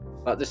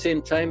 But at the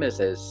same time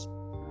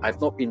I've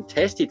not been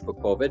tested for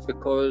COVID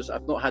because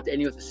I've not had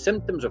any of the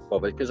symptoms of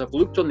COVID, because I've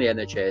looked on the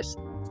NHS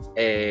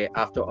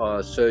after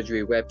our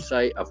surgery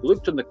website, I've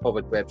looked on the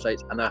COVID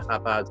websites, and I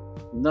have had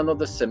none of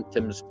the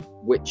symptoms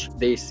which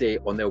they say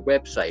on their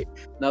website.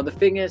 Now the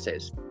thing is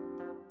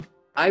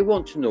I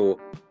want to know,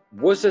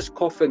 was this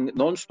coughing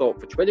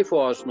non-stop for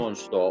 24 hours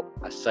non-stop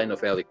a sign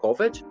of early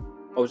COVID?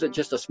 Or was it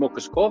just a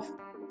smoker's cough?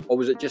 Or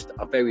was it just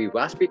a very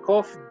raspy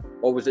cough?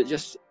 Or was it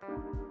just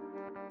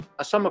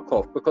a summer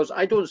cough? Because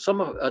I don't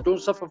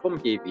suffer from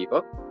hay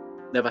fever,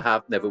 never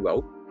have, never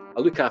will.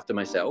 I look after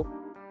myself,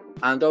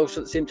 and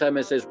also at the same time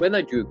when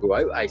I do go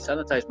out, I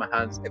sanitize my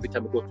hands every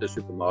time I go to the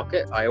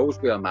supermarket. I always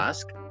wear a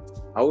mask.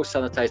 I always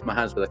sanitize my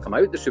hands when I come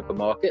out of the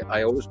supermarket.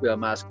 I always wear a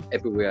mask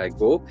everywhere I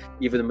go,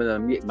 even when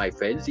I'm meeting my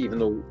friends, even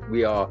though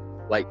we are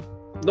like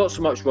not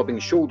so much rubbing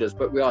shoulders,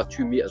 but we are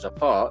 2 meters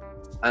apart,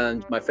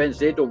 and my friends,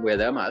 they don't wear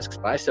their masks,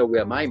 but I still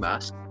wear my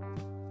mask.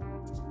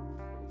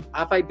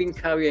 Have I been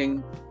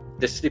carrying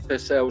the sleeper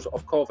cells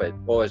of COVID,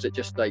 or is it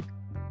just a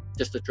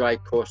dry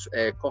cough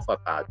I've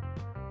had?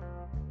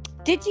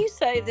 Did you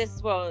say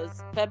this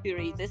was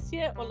February this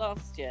year or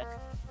last year?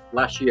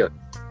 Last year.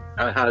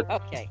 I had,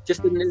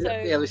 just in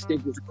the early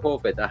stages of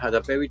COVID, I had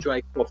a very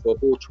dry cough for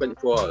about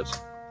 24 hours.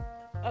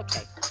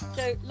 Okay,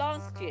 so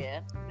last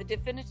year, the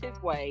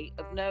definitive way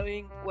of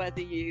knowing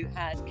whether you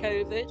had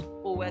COVID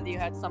or whether you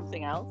had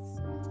something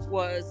else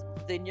was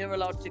the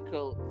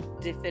neurological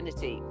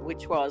definity,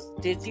 which was,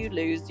 did you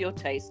lose your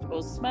taste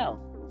or smell?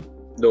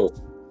 No.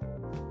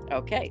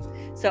 Okay,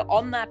 so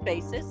on that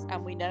basis,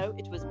 and we know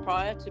it was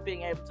prior to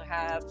being able to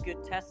have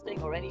good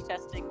testing or any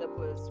testing that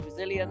was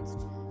resilient,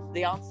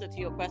 the answer to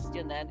your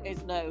question then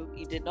is no,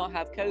 you did not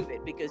have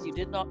COVID because you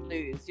did not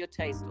lose your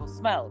taste or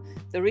smell.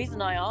 The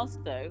reason I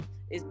asked, though,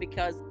 is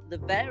because the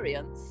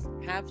variants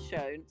have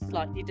shown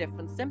slightly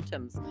different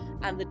symptoms.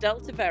 And the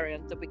Delta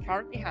variant that we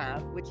currently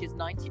have, which is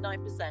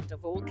 99%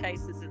 of all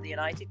cases in the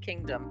United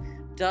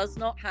Kingdom, does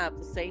not have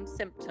the same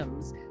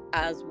symptoms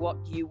as what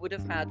you would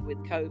have had with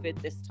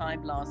COVID this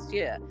time last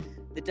year.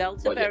 The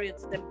Delta variant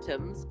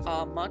symptoms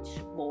are much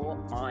more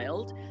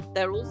mild.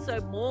 They're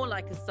also more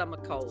like a summer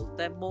cold.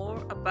 They're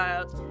more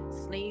about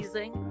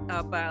sneezing,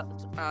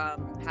 about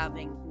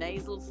having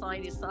nasal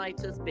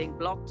sinusitis being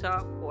blocked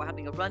up, or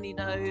having a runny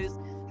nose,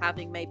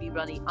 having maybe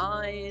runny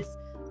eyes,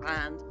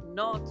 and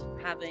not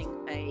having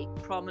a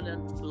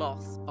prominent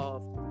loss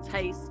of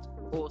taste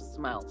or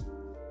smell.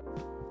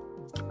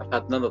 I've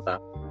had none of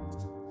that.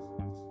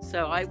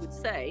 So I would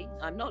say,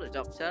 I'm not a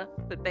doctor,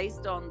 but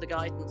based on the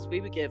guidance we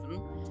were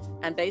given,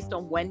 and based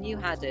on when you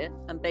had it,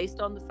 and based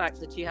on the fact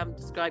that you haven't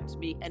described to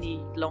me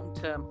any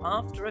long-term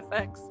after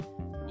effects,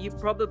 you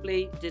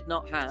probably did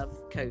not have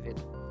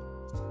COVID.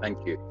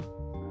 Thank you.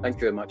 Thank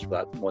you very much for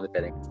that, Mona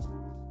Penny.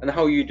 And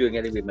how are you doing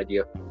anyway, my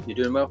dear? You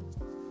doing well?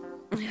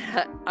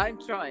 I'm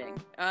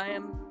trying.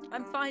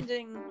 I'm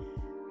finding,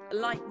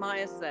 like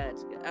Maya said,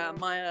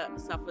 Maya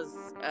suffers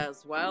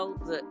as well,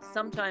 that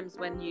sometimes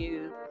when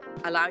you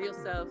allow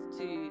yourself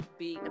to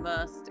be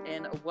immersed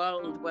in a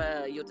world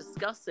where you're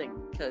discussing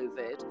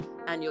COVID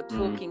and you're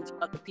talking to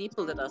other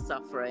people that are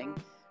suffering,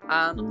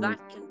 that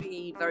can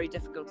be very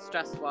difficult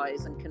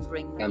stress-wise and can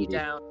bring you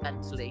down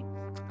mentally.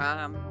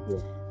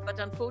 But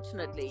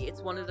unfortunately,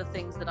 it's one of the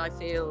things that I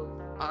feel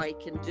I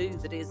can do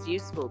that is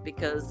useful,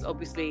 because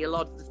obviously a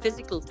lot of the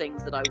physical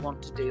things that I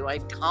want to do, I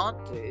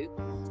can't do.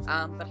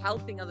 But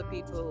helping other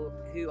people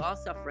who are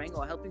suffering,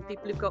 or helping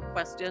people who've got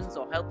questions,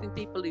 or helping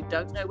people who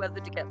don't know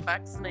whether to get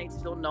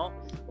vaccinated or not,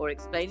 or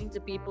explaining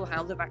to people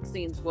how the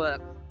vaccines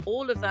work,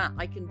 all of that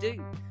I can do.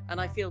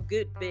 And I feel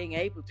good being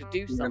able to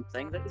do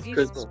something that is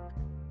useful.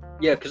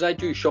 Because I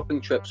do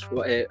shopping trips,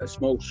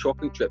 small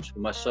shopping trips for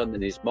my son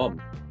and his mum.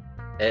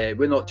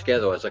 We're not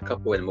together as a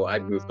couple anymore.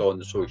 I've moved on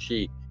and so has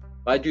she.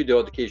 But I do the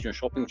odd occasional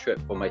shopping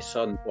trip for my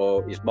son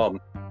or his mum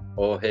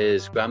or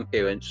his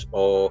grandparents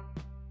or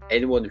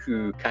anyone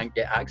who can't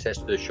get access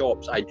to the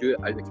shops. I do it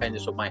out of the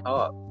kindness of my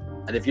heart.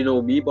 And if you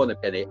know me, Mona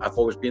Penny, I've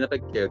always been a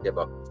big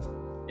caregiver.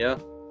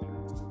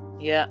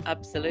 Yeah,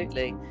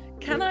 absolutely.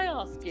 Can I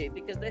ask you,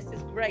 because this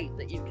is great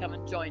that you've come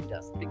and joined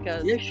us,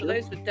 because for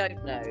those that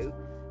don't know,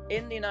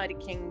 in the United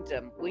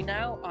Kingdom, we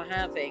now are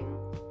having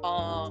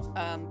our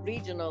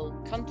regional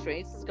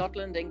countries,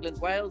 Scotland, England,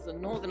 Wales and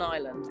Northern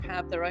Ireland,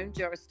 have their own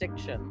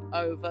jurisdiction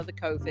over the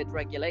COVID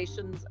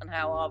regulations and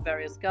how our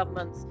various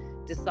governments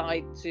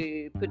decide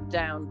to put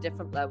down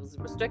different levels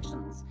of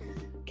restrictions.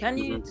 Can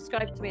you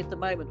describe to me at the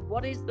moment,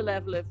 what is the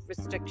level of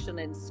restriction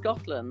in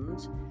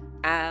Scotland,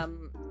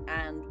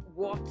 and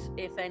what,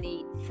 if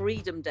any,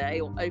 Freedom Day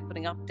or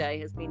Opening Up Day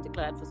has been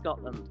declared for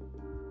Scotland?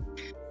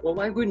 Well,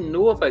 I wouldn't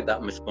know about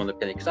that, Miss Mona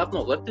Penny, because I've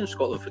not lived in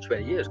Scotland for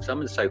 20 years, because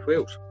I'm in South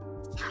Wales.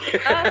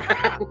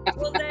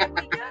 Well, there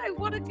we go.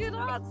 What a good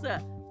answer.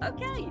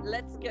 Okay,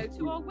 let's go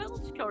to our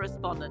Welsh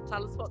correspondent.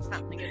 Tell us what's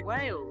happening in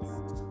Wales.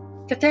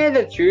 To tell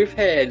the truth,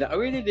 Hen, I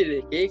really did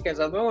it because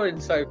I'm not in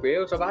South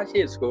Wales. I'm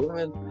actually in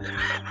Scotland.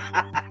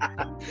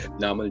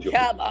 No, I'm only joking.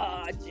 Come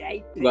on,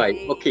 JP.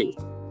 Right, okay.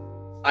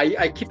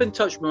 I keep in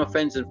touch with my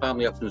friends and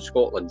family up in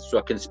Scotland, so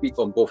I can speak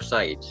on both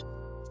sides.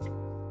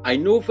 I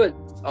know that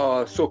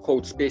our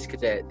so-called space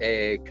cadet,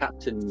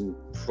 Captain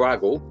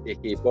Fraggle,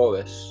 aka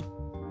Boris,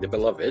 the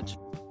beloved,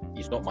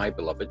 he's not my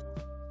beloved,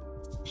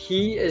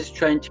 he is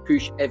trying to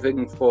push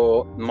everything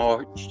for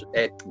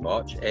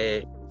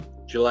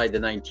July the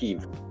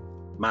 19th,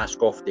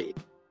 mask off day.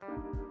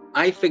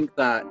 I think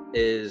that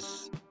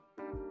is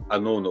a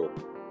no-no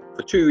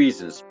for two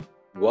reasons.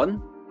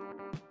 One,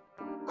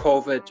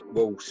 COVID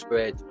will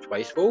spread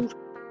twicefold,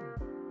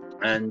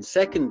 and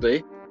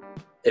secondly,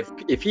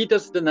 if he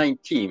does the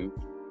 19th,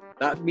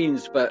 that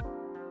means that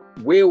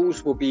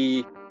Wales will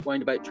be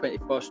around about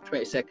 21st,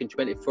 22nd,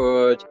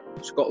 23rd,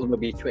 Scotland will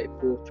be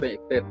 24th,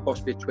 25th,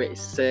 possibly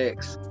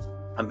 26th,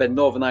 and then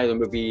Northern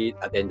Ireland will be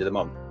at the end of the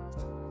month.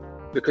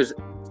 Because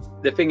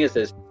the thing is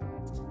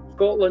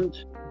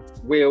Scotland,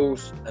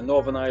 Wales and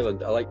Northern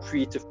Ireland are like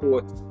 3 to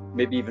 4,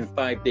 maybe even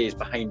 5 days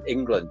behind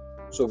England.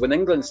 So when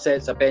England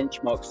sets a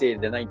benchmark, say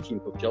the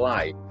 19th of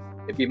July,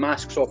 it'd be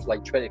masks off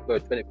like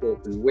 23rd,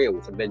 24th in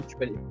Wales, and then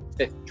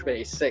 25th,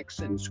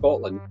 26th in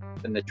Scotland,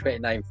 and the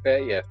 29th,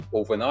 30th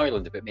over in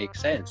Ireland, if it makes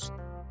sense.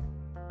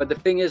 But the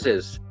thing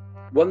is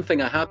one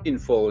thing I have been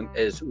following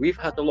is we've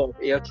had a lot of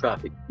air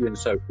traffic here in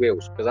South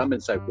Wales, because I'm in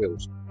South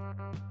Wales,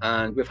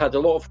 and we've had a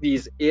lot of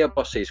these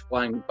Airbuses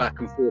flying back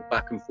and forth,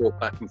 back and forth,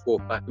 back and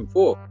forth, back and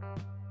forth.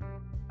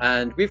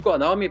 And we've got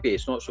an army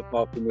base not so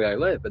far from where I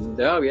live, and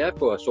the RAF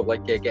were sort of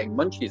like getting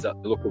munchies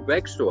at the local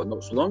Greggs store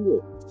not so long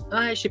ago. And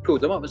I actually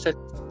pulled them up and said,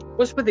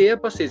 "What's with the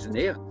Airbuses in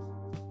the air?"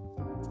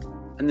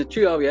 And the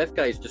two RAF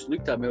guys just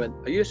looked at me and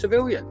went, "Are you a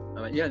civilian?"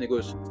 I went, "Yeah." And he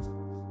goes,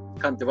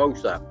 "Can't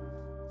divulge that.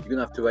 You're going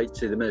to have to write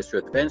to the Ministry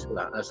of Defence for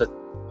that." And I said,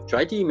 "I've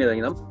tried emailing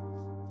them."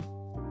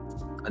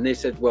 And they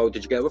said, well,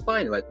 did you get a reply?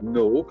 And I went,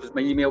 no, because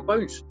my email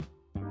bounced.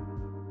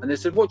 And they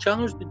said, what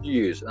channels did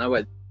you use? And I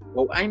went,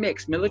 well, I'm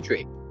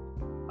ex-military.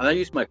 And I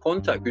used my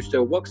contact who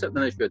still works at the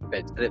Ministry of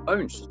Defence, and it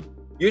bounced.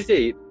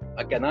 Usually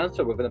I get an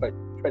answer within about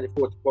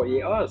 24 to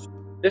 48 hours.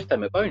 This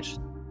time it bounced.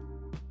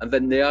 And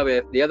then the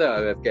other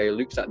RAF guy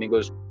looks at me and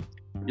goes,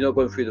 you're not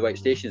going through the right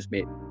stations,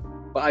 mate.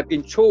 But I've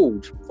been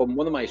told from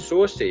one of my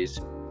sources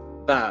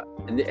that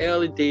in the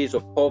early days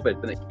of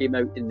COVID, when it came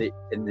out in the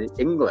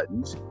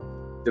England,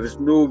 there was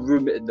no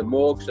room in the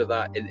morgues of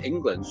that in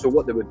England. So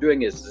what they were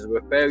doing is they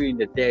were burying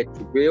the dead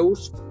to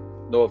Wales,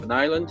 Northern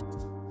Ireland,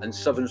 and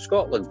Southern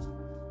Scotland,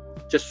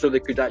 just so they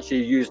could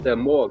actually use their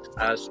morgues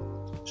as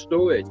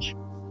storage.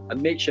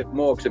 And makeshift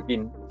morgues have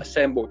been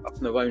assembled up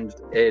and around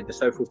the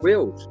south of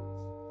Wales.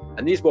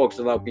 And these morgues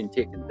have now been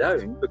taken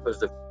down because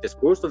they've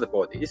disposed of the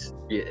bodies,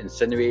 be it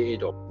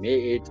incinerated or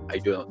cremated, I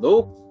do not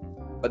know.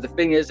 But the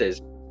thing is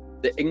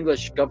the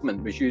English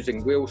government was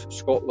using Wales,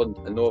 Scotland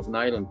and Northern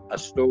Ireland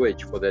as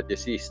storage for their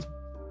deceased.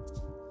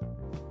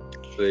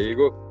 So there you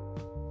go.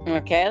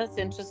 Okay, that's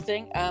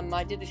interesting.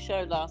 I did a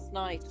show last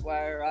night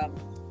where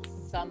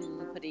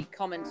somebody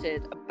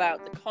commented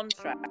about the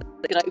contract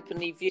that can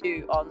openly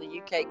view on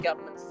the UK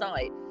government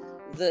site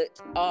that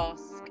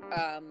ask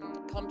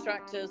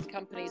contractors,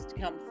 companies to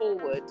come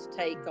forward to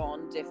take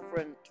on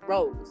different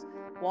roles.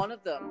 One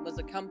of them was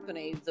a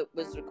company that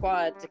was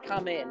required to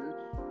come in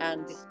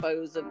and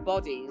dispose of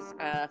bodies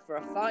for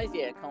a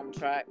 5-year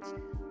contract,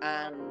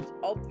 and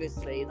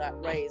obviously that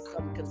raised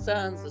some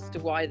concerns as to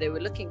why they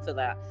were looking for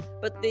that.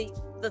 But the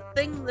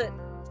thing that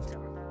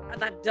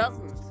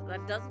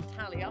doesn't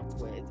tally up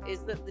with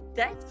is that the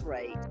death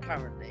rate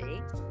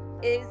currently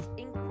is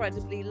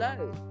incredibly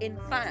low. In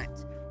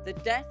fact, the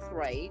death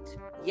rate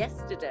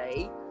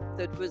yesterday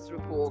that was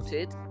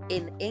reported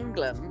in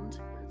England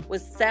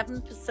was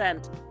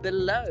 7%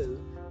 below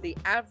the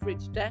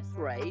average death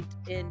rate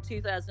in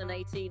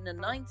 2018 and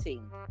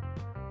 19.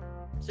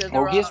 So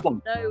there are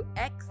no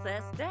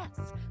excess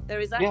deaths. There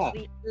is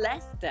actually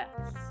less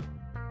deaths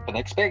than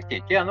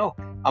expected. Yeah, no.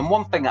 And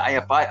one thing that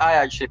I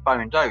actually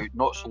found out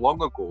not so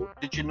long ago,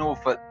 did you know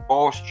that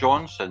Boris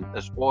Johnson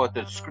has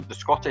ordered the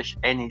Scottish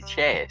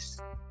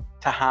NHS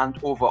to hand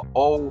over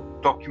all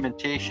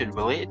documentation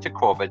related to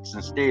COVID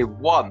since day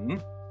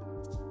one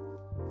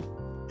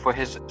for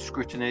his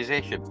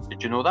scrutinisation?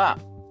 Did you know that?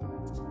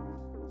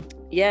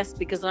 Yes,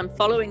 because I'm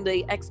following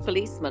the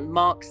ex-policeman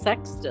Mark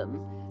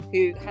Sexton,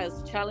 who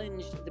has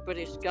challenged the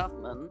British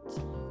government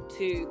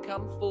to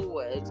come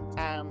forward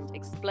and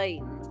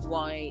explain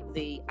why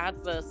the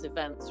adverse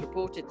events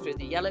reported through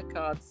the yellow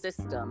card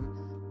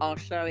system are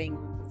showing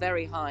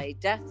very high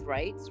death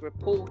rates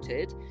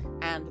reported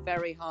and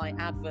very high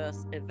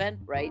adverse event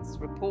rates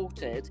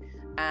reported,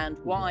 and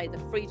why the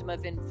freedom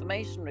of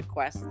information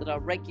requests that are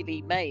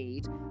regularly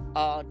made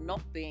are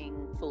not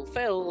being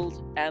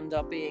fulfilled and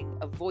are being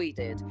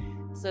avoided.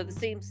 So there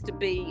seems to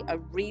be a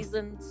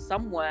reason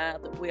somewhere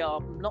that we are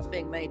not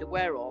being made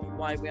aware of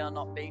why we are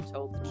not being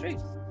told the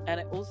truth. And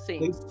it all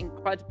seems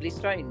incredibly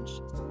strange.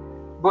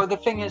 Well, the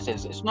thing is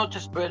it's not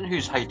just Britain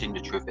who's hiding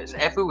the truth. It's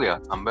everywhere.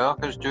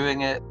 America's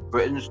doing it,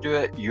 Britain's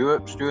doing it,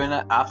 Europe's doing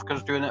it,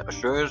 Africa's doing it,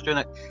 Australia's doing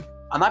it.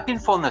 And I've been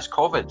following this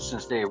COVID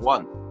since day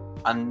one.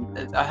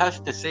 And I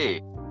have to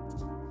say,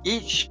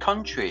 each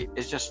country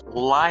is just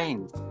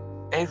lying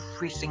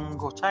every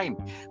single time.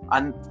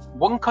 And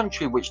one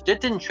country which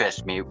did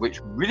interest me,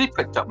 which really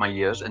pricked up my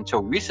ears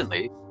until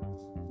recently,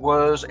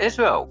 was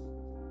Israel.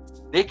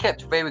 They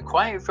kept very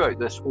quiet throughout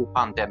this whole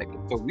pandemic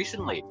until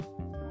recently,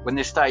 when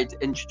they started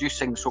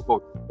introducing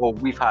so-called,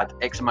 we've had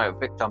X amount of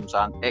victims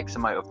and X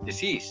amount of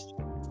deceased.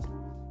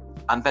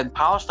 And then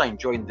Palestine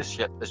joined the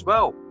ship as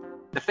well.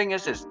 The thing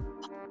is,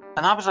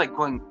 and I was like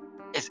going,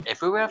 is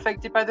everywhere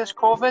affected by this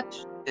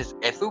COVID? Is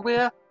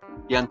everywhere?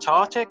 The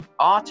Antarctic,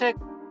 Arctic?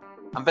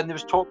 And then there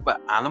was talk about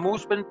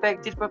animals being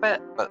infected with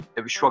it, but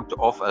it was shrugged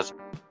off as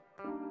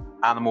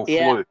animal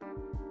flu.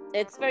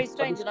 It's very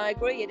strange, and I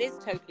agree, it is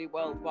totally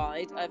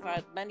worldwide. I've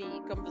had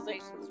many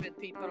conversations with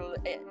people,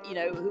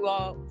 who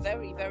are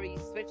very, very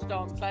switched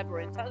on, clever,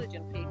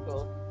 intelligent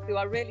people, who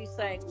are really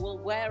saying, well,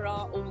 where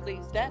are all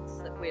these deaths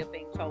that we're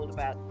being told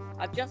about?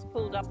 I've just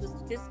pulled up the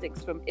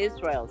statistics from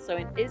Israel. So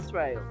in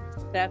Israel,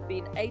 there have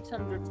been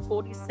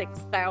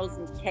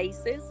 846,000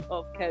 cases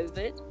of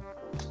COVID.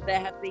 There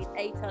have been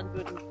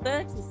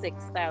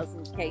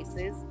 836,000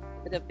 cases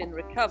that have been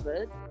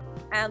recovered,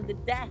 and the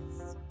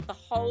deaths, the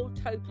whole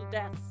total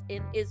deaths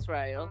in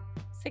Israel,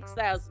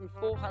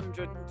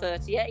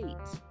 6,438.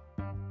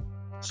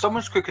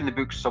 Someone's cooking the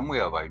books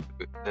somewhere around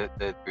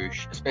the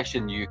bush, especially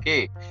in the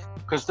UK.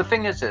 Because the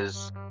thing is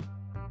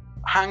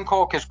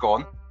Hancock is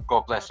gone,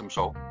 God bless him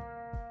soul.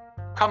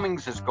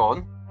 Cummings is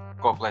gone,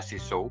 God bless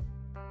his soul.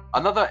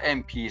 Another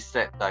MP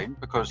stepped down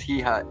because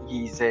he's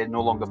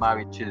no longer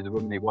married to the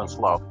woman he once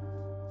loved.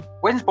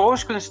 When's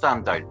Boris going to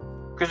stand down?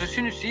 Because as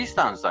soon as he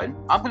stands down,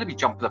 I'm going to be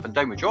jumping up and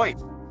down with joy.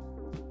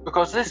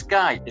 Because this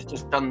guy has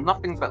just done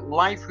nothing but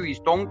lie through his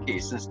donkey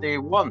since day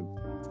one.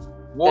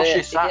 Wash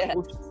your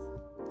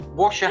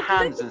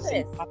hands and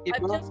say happy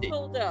birthday. I've just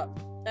pulled up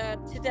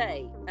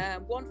today,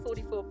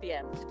 1:44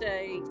 p.m.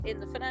 today in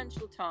the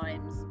Financial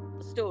Times,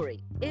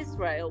 story: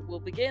 Israel will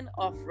begin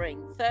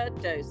offering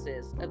third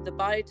doses of the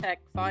biotech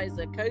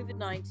Pfizer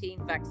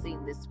COVID-19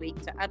 vaccine this week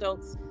to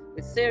adults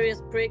with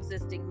serious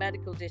pre-existing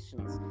medical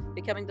conditions,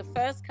 becoming the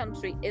first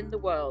country in the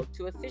world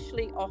to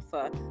officially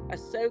offer a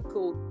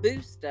so-called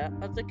booster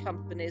of the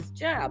company's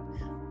jab.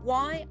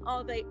 Why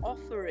are they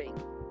offering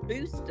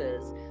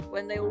boosters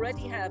when they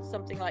already have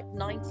something like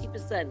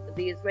 90% of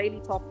the Israeli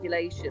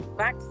population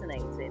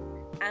vaccinated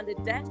and a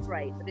death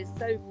rate that is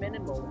so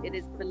minimal it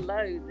is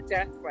below the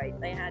death rate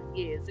they had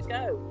years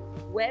ago?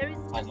 Where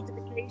is the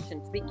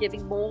justification to be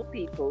giving more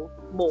people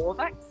more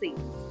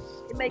vaccines?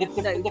 It makes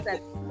no sense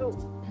at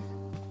all.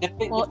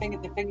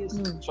 The thing is,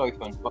 sorry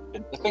for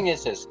interrupting. The thing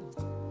is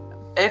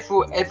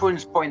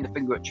everyone's pointing the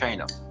finger at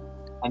China,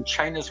 and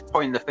China's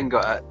pointing the finger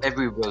at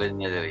everywhere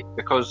in Italy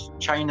because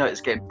China is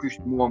getting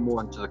pushed more and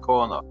more into the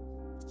corner.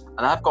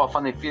 And I've got a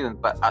funny feeling,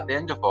 but at the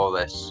end of all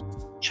this,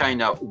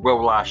 China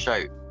will lash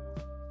out,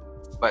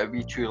 but it'll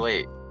be too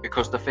late.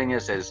 Because the thing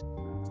is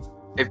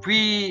if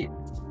we,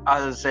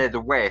 as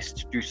the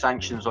West, do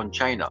sanctions on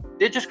China,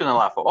 they're just going to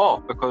laugh it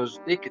off because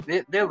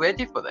they're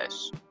ready for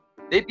this.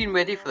 They've been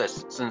ready for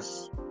this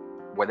since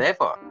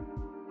whatever.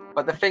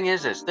 But the thing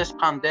is this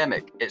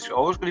pandemic, it's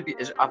always going to be,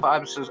 as I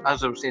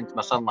was saying to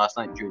my son last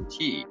night during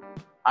tea,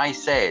 I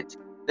said,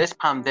 this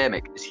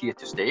pandemic is here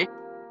to stay.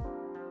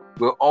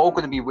 We're all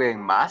going to be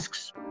wearing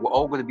masks. We're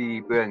all going to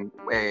be wearing,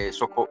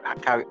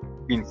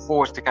 being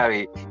forced to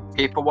carry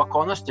paperwork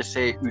on us to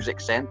say who's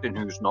exempt and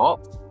who's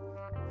not.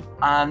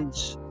 And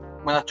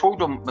when I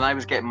told him when I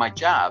was getting my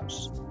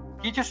jabs,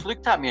 he just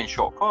looked at me in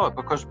shock horror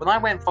because when I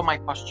went for my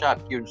first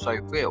jab here in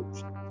South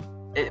Wales,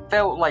 it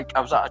felt like I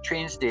was at a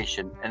train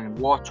station in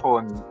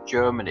war-torn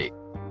Germany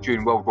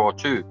during World War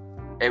II.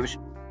 It was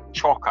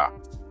chocker,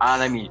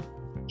 and I mean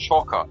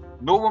chocker.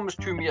 No one was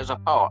 2 meters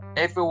apart.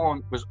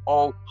 Everyone was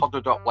all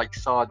huddled up like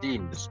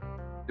sardines.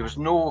 There was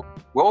no.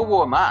 We all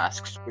wore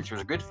masks, which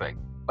was a good thing.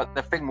 But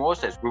the thing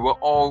was we were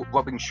all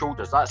rubbing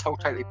shoulders. That's how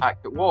tightly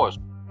packed it was.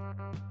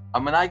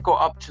 And when I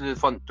got up to the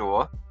front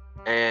door,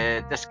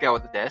 this girl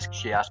at the desk,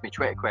 she asked me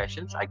 20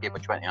 questions. I gave her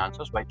 20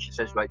 answers. Right, she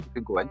says, right, you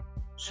can go in.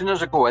 As soon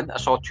as I go in, I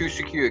saw 2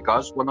 security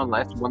guards, one on the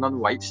left, one on the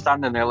right,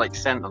 standing there like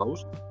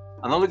sentinels.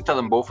 And I looked at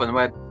them both and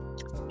went,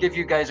 give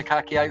you guys a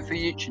khaki outfit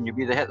each and you'll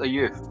be the Hitler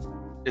Youth.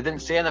 They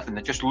didn't say anything.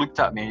 They just looked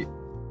at me,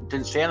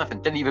 didn't say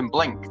anything, didn't even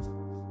blink.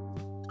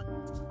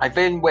 I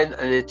then went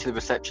to the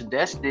reception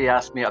desk. They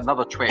asked me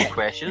another 20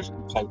 questions,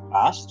 which I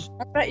passed.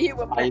 I bet you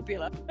were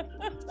popular.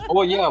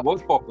 Oh yeah, I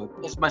was popular.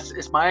 It's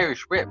my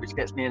Irish wit which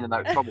gets me in and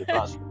out of trouble.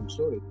 That's I'm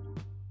sorry.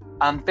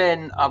 And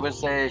then I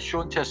was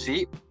shown to a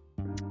seat,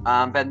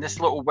 and then this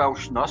little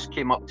Welsh nurse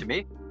came up to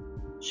me.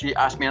 She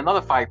asked me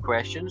another 5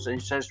 questions,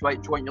 and she says,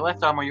 "Right, do you want your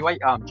left arm or your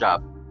right arm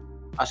jab?"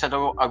 I said,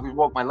 "Oh, I would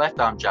want my left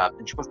arm jab."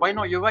 And she goes, "Why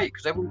not your right?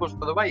 Because everyone goes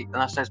for the right." And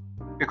I says,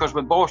 "Because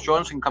when Boris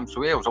Johnson comes to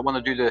Wales, I want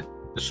to do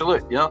the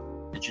salute, you know."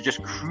 And she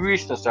just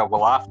creased herself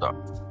with laughter.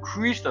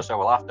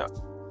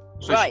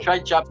 So right. She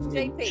tried jabbing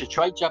me. JP, She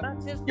tried jabbing.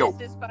 This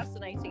is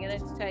fascinating and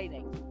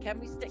entertaining. Can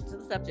we stick to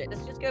the subject?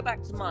 Let's just go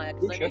back to Maya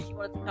because I know she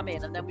wanted to come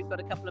in, and then we've got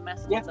a couple of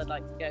messages I'd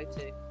like to go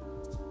to.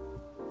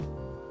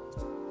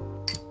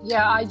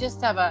 Yeah, I just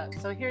have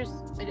so here's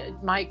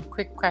my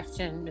quick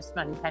question, Miss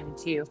Moneypenny,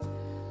 to you.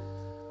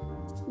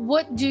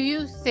 What do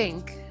you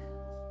think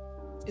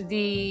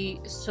the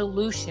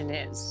solution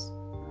is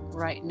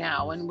right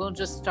now? And we'll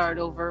just start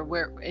over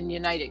where in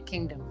United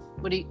Kingdom.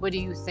 What do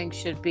you think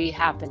should be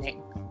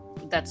happening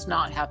that's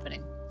not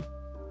happening?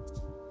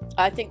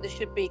 I think there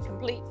should be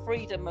complete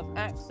freedom of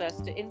access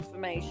to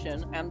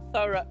information and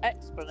thorough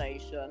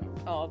explanation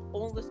of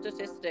all the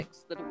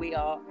statistics that we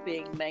are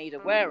being made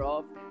aware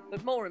of,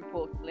 but more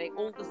importantly,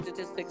 all the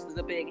statistics that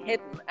are being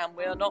hidden and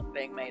we are not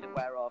being made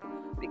aware of,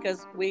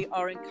 because we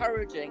are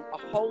encouraging a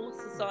whole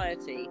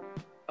society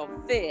of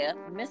fear,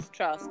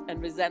 mistrust,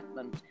 and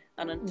resentment.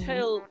 And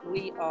until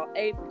we are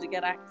able to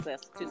get access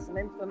to some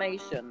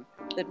information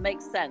that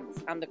makes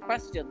sense and the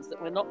questions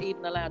that we're not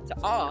even allowed to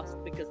ask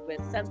because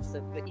we're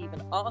censored for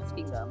even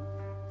asking them,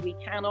 we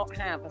cannot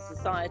have a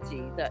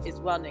society that is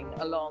running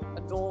along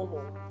a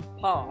normal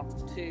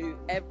path to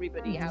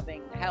everybody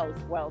having health,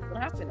 wealth, and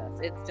happiness.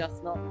 It's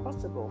just not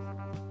possible.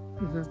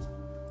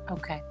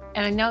 Okay.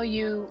 And I know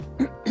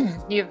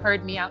you've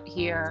heard me out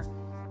here,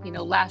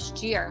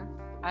 last year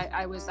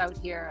I was out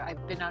here.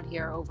 I've been out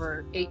here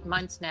over 8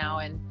 months now,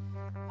 and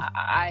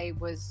I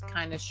was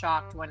kind of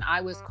shocked when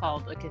I was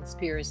called a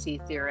conspiracy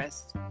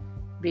theorist,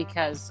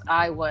 because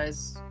I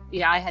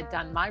had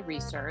done my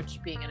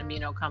research being an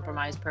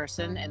immunocompromised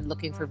person and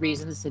looking for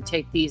reasons to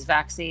take these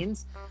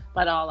vaccines.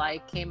 But all I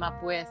came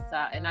up with,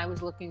 and I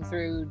was looking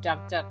through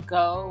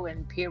DuckDuckGo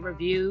and peer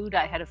reviewed.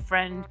 I had a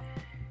friend,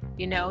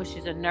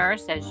 she's a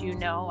nurse, as you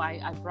know.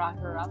 I brought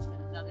her up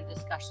in another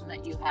discussion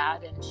that you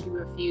had, and she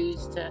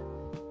refused to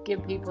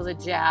give people the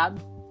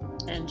jab.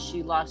 And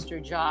she lost her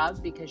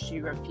job because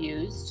she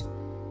refused.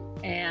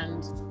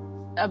 And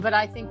but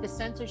I think the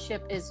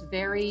censorship is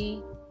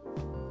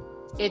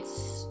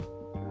it's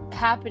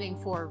happening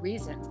for a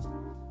reason.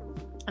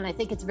 And I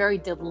think it's very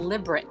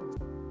deliberate.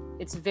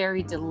 It's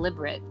very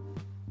deliberate.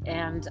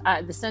 And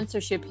the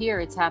censorship here,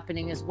 it's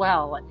happening as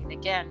well. I mean,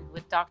 again,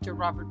 with Dr.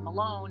 Robert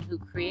Malone, who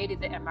created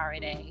the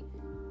mRNA,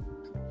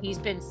 he's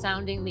been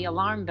sounding the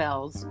alarm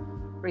bells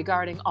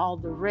regarding all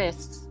the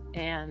risks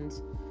and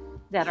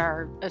that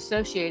are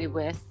associated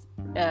with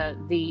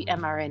the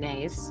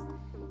mRNAs.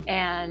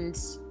 And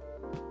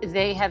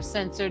they have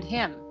censored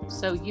him.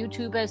 So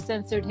YouTube has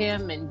censored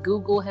him and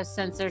Google has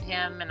censored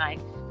him. And I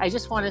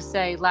just want to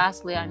say,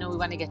 lastly, I know we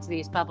want to get to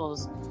these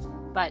bubbles,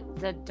 but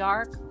the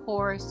Dark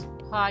Horse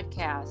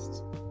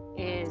podcast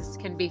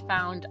can be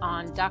found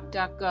on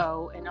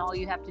DuckDuckGo, and all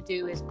you have to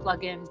do is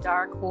plug in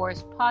Dark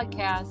Horse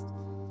podcast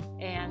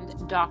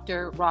and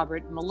Dr.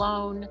 Robert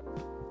Malone,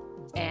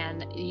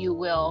 and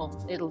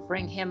it'll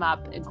bring him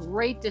up. A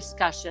great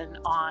discussion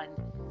on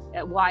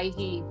why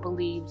he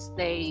believes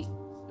they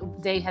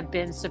have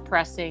been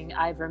suppressing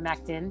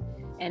ivermectin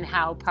and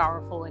how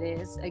powerful it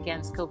is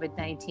against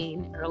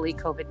COVID-19, early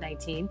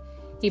COVID-19.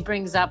 He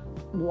brings up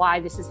why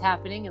this is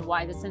happening and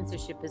why the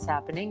censorship is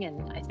happening.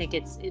 And I think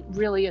it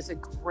really is a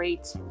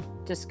great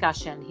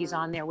discussion. He's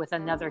on there with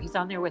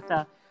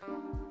a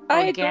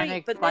I organic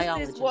agree, but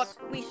biologist. this is what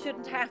we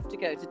shouldn't have to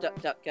go to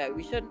DuckDuckGo.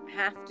 We shouldn't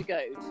have to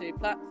go to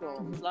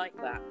platforms like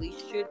that. We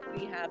should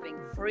be having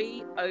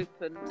free,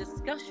 open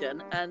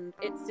discussion. And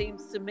it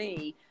seems to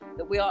me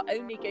that we are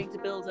only going to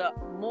build up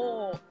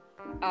more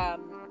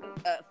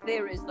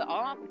theories that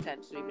are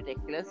potentially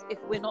ridiculous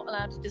if we're not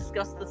allowed to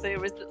discuss the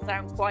theories that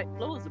sound quite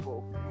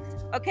plausible.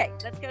 Okay,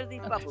 let's go to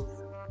these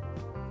bubbles.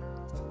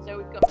 So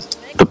we've got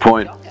the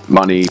point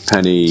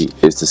Moneypenny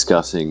is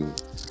discussing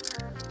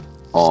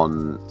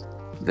on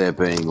there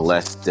being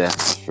less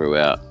deaths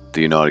throughout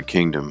the United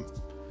Kingdom.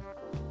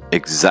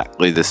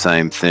 Exactly the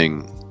same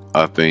thing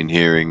I've been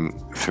hearing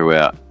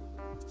throughout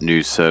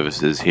news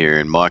services here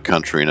in my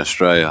country in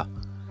Australia.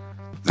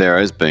 There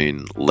has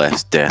been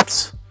less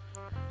deaths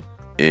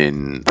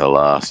in the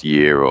last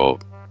year or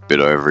a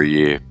bit over a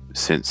year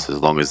since, as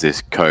long as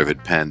this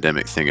COVID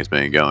pandemic thing has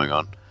been going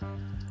on.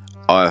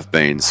 I've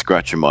been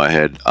scratching my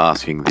head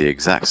asking the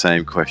exact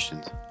same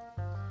questions.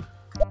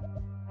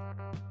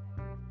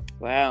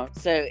 Wow,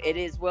 so it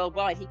is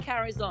worldwide. He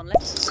carries on.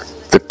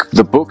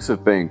 The books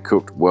have been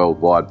cooked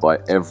worldwide by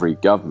every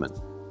government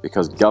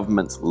because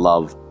governments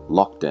love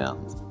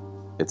lockdowns.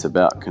 It's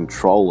about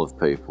control of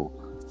people.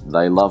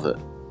 They love it.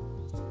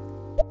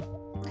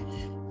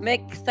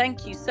 Mick,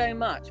 thank you so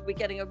much. We're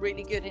getting a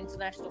really good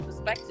international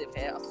perspective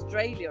here.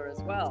 Australia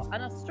as well.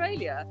 And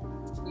Australia,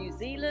 New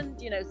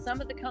Zealand, some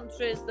of the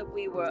countries that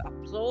we were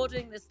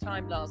applauding this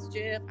time last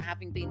year for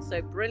having been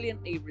so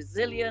brilliantly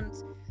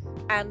resilient.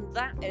 And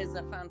that is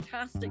a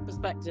fantastic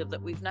perspective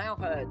that we've now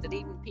heard, that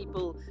even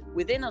people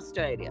within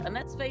Australia, and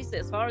let's face it,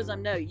 as far as I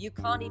know, you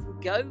can't even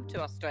go to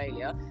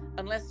Australia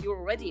unless you're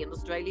already in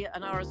Australia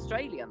and are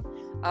Australian.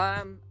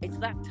 It's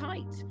that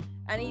tight.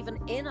 And even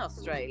in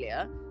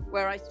Australia,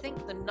 where I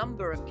think the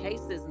number of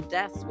cases and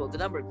deaths, the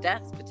number of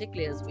deaths,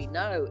 particularly as we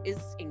know, is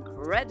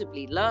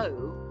incredibly low.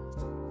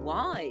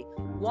 Why?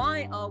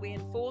 Why are we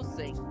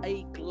enforcing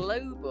a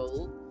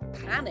global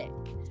panic?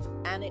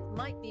 And it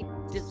might be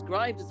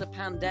described as a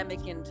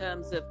pandemic in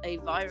terms of a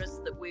virus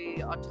that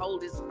we are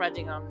told is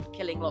spreading and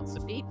killing lots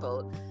of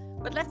people.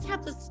 But let's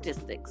have the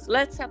statistics.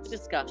 Let's have the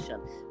discussion.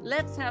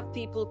 Let's have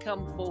people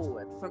come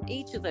forward from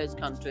each of those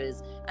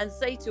countries and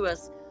say to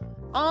us,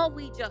 are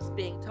we just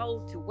being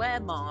told to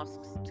wear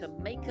masks to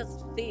make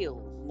us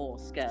feel more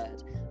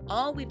scared?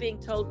 Are we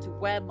being told to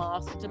wear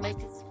masks to make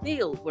us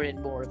feel we're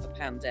in more of a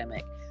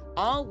pandemic?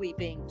 Are we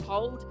being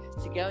told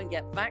to go and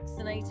get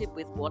vaccinated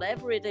with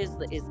whatever it is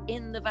that is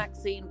in the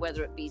vaccine,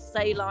 whether it be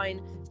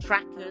saline,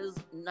 trackers,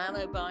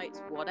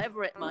 nanobites,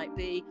 whatever it might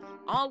be?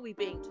 Are we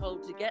being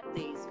told to get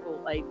these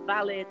for a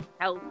valid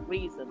health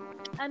reason?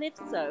 And if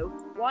so,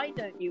 why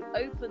don't you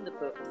open the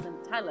books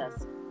and tell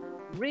us,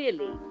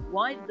 really,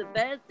 why do the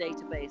VAERS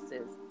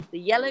databases, the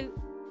Yellow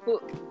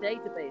Book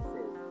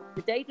databases,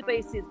 the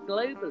databases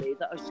globally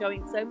that are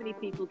showing so many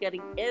people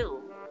getting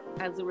ill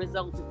as a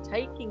result of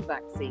taking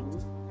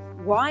vaccines,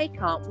 why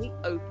can't we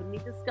openly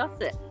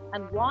discuss it?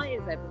 And why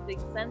is everything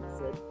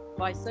censored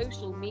by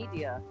social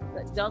media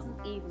that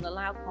doesn't even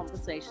allow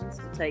conversations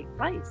to take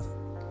place?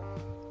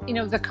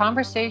 The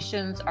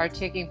conversations are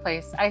taking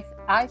place.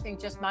 I think,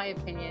 just my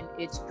opinion,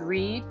 it's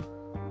greed.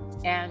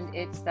 And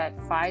it's that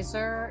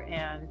Pfizer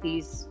and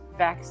these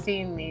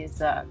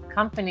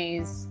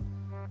companies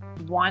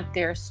want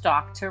their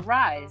stock to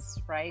rise,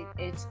 right?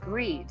 It's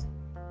greed,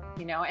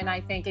 and I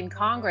think in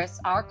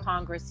Congress, our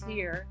Congress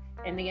here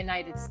in the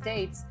United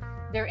States,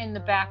 they're in the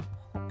back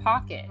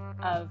pocket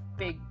of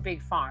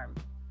Big Farm.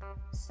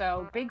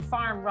 So Big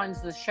Farm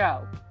runs the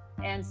show.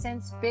 And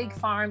since Big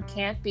Farm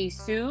can't be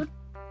sued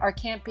or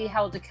can't be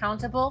held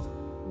accountable,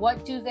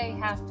 what do they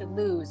have to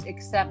lose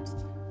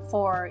except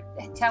for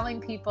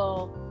telling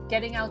people,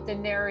 getting out the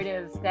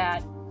narrative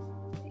that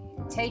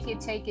take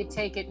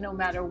it, no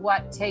matter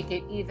what, take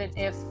it, even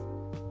if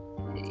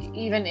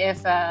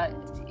a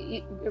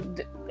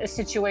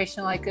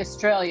situation like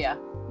Australia,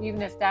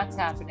 even if that's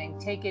happening,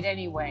 take it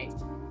anyway.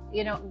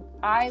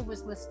 I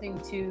was listening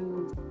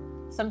to,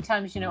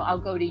 sometimes, I'll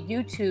go to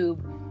YouTube,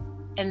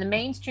 and the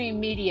mainstream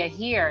media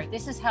here,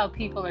 this is how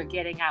people are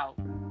getting out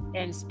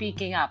and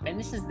speaking up. And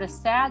this is the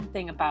sad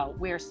thing about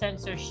where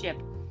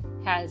censorship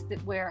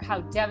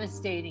how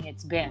devastating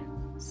it's been.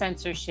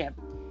 Censorship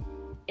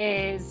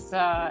is,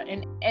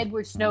 and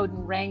Edward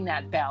Snowden rang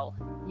that bell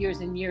years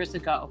and years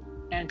ago.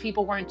 And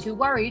people weren't too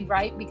worried,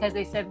 right? Because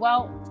they said,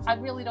 well, I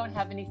really don't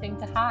have anything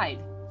to hide.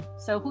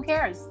 So who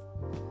cares?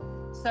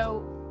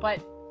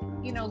 But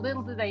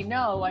little do they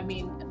know, I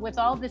mean, with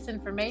all this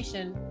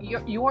information,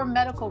 your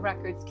medical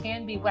records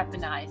can be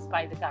weaponized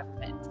by the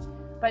government.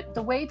 But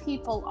the way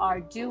people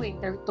are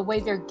the way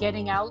they're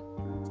getting out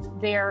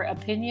their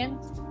opinion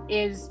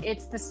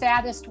it's the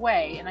saddest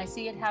way. And I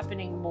see it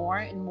happening more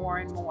and more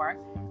and more,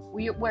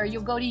 where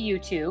you'll go to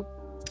YouTube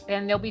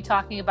and they'll be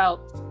talking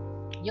about,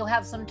 you'll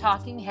have some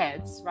talking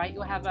heads, right?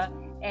 You'll have a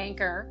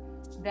anchor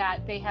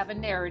that they have a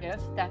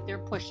narrative that they're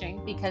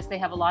pushing because they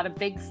have a lot of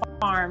big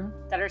farm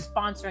that are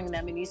sponsoring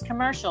them in these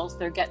commercials.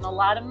 They're getting a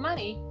lot of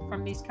money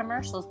from these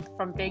commercials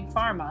from big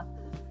pharma.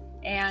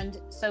 And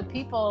so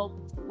people,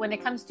 when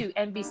it comes to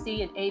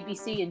NBC and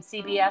ABC and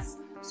CBS,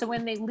 so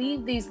when they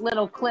leave these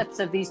little clips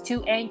of these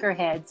two anchor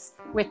heads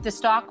with the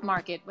stock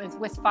market,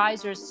 with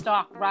Pfizer's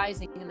stock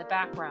rising in the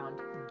background,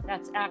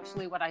 that's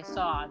actually what I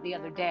saw the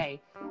other day.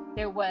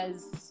 There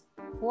was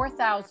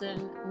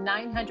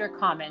 4,900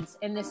 comments,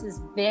 and this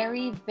is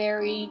very,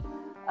 very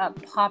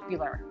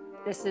popular.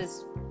 This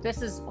is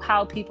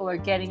how people are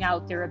getting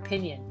out their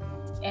opinion.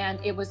 And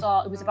it was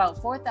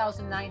about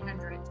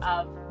 4,900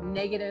 of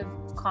negative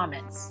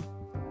comments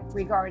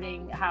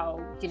regarding how,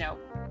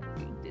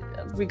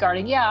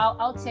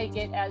 I'll take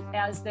it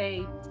as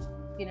they,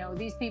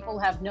 these people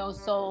have no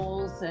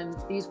souls, and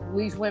these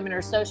women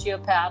are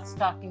sociopaths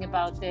talking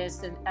about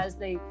this. And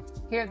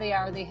here they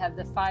are, they have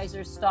the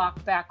Pfizer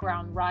stock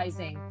background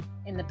rising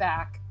in the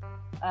back,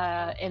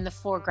 in the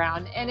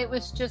foreground. And it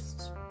was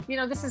just,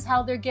 this is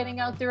how they're getting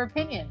out their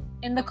opinion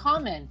in the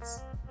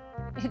comments.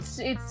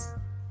 It's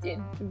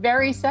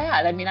very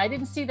sad. I mean, I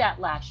didn't see that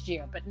last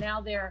year, but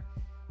now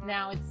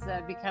it's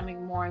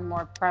becoming more and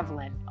more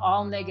prevalent.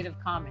 All negative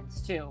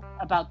comments too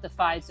about the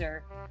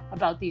Pfizer,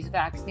 about these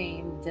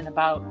vaccines, and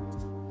about,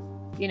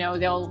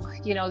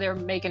 they're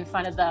making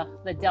fun of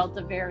the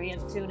Delta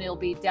variant. Soon it'll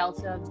be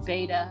Delta,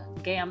 Beta,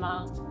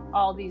 Gamma,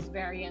 all these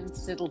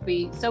variants.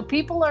 So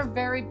people are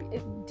very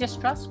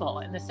distrustful,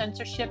 and the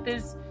censorship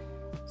is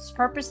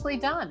purposely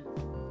done.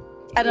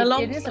 And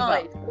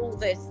alongside all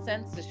this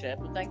censorship,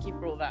 and thank you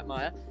for all that,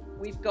 Maya,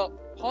 we've got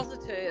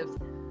positive,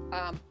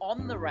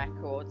 on the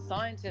record,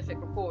 scientific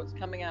reports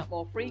coming out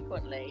more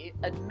frequently,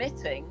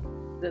 admitting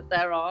that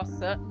there are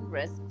certain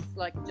risks.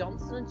 Like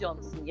Johnson &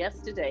 Johnson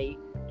yesterday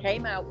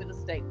came out with a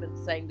statement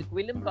saying the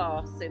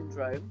Guillain-Barré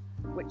syndrome,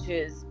 which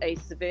is a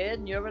severe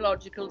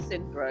neurological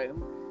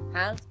syndrome,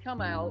 has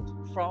come out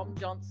from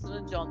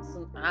Johnson &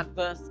 Johnson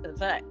adverse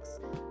effects.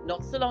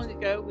 Not so long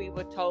ago, we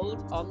were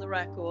told on the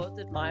record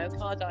that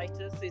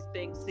myocarditis is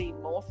being seen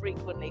more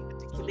frequently,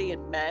 particularly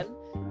in men,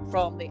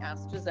 from the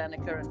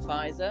AstraZeneca and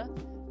Pfizer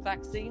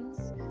vaccines.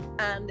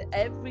 And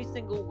every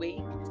single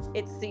week,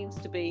 it seems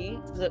to be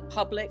that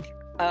public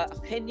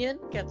opinion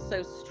gets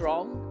so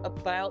strong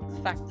about the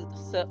fact that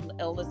certain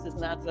illnesses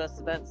and adverse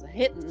events are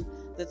hidden,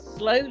 that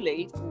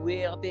slowly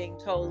we are being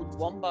told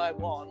one by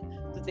one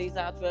that these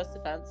adverse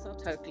events are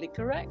totally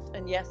correct.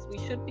 And yes, we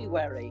should be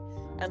wary.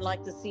 And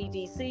like the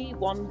CDC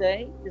one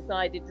day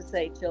decided to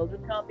say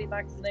children can't be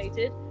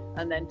vaccinated,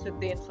 and then took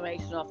the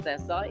information off their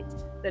site.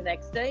 The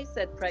next day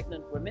said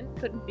pregnant women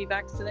couldn't be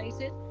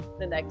vaccinated.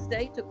 The next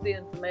day took the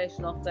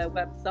information off their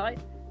website.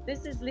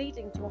 This is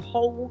leading to a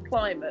whole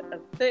climate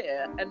of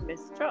fear and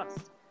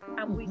mistrust.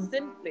 And we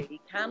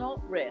simply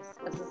cannot risk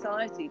a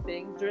society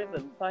being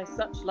driven by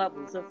such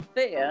levels of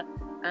fear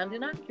and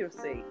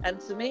inaccuracy. And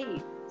to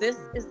me, this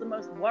is the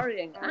most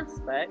worrying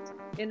aspect,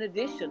 in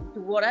addition to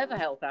whatever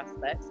health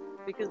aspects,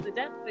 because the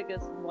death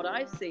figures from what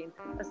I've seen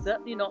are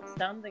certainly not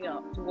standing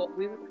up to what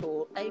we would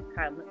call a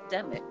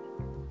pandemic.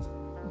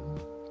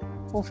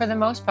 Well, for the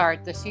most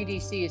part, the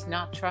CDC is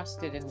not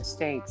trusted in the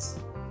States.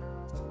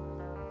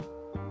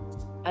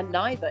 And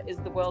neither is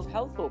the World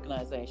Health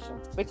Organization,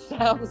 which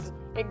sounds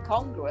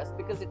incongruous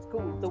because it's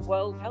called the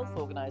World Health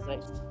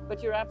Organization.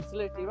 But you're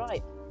absolutely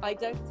right. I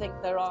don't think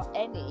there are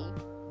any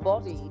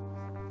body,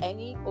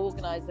 any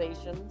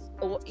organizations,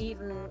 or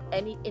even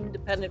any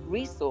independent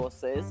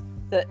resources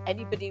that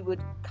anybody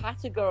would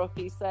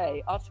categorically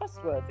say are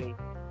trustworthy.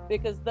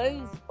 Because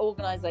those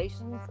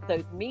organizations,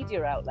 those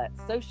media outlets,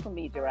 social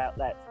media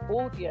outlets,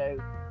 audio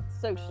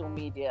social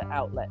media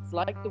outlets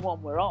like the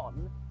one we're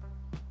on,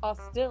 are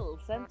still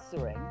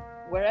censoring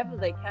wherever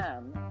they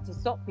can to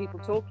stop people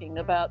talking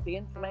about the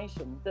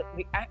information that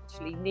we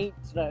actually need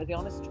to know the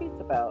honest truth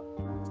about.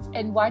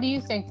 And why do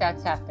you think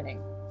that's happening?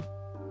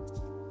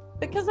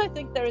 Because I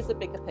think there is a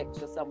bigger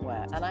picture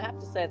somewhere. And I have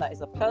to say that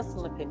is a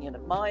personal opinion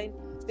of mine,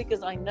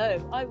 because I know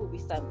I will be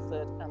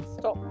censored and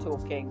stopped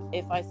talking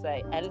if I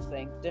say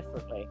anything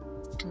differently.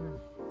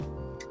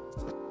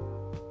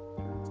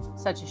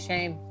 Such a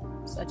shame.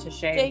 Such a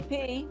shame.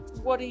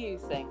 JP, what do you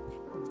think?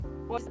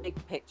 What's the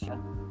big picture?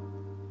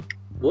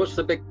 What's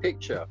the big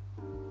picture?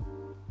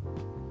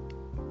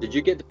 Did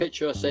you get the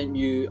picture I sent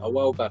you a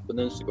while back on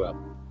Instagram?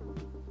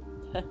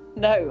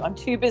 No, I'm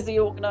too busy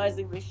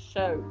organising this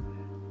show.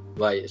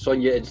 Right, it's on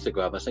your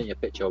Instagram. I sent you a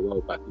picture a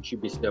while back. It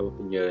should be still up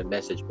in your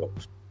message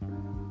box.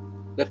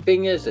 The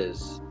thing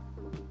is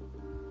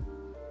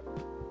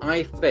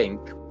I think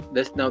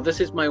this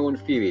is my own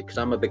theory, because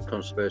I'm a big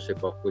conspiracy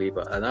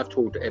believer, and I've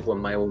told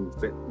everyone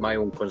my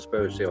own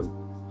conspiracy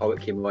on how it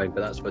came around,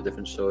 but that's for a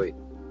different story.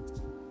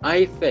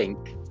 I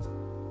think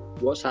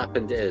what's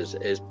happened is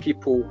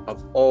people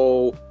have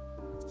all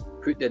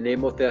put the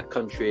name of their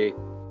country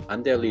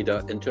and their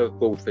leader into a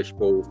goldfish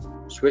bowl,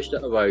 swished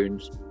it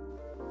around,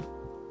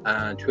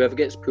 and whoever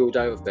gets pulled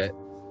out of it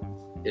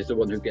is the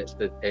one who gets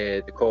the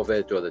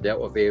COVID or the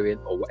Delta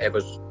variant or whatever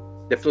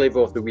the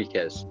flavour of the week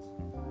is.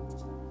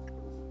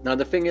 Now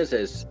the thing is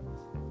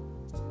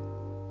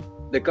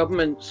the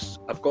governments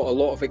have got a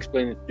lot of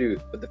explaining to do,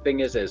 but the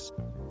thing is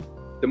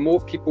the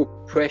more people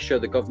pressure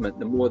the government,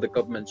 the more the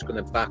government's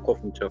going to back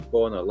off into a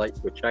corner,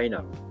 like with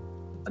China,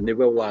 and they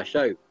will lash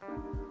out.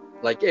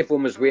 Like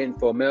everyone was waiting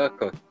for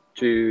America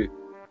to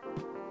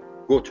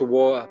go to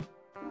war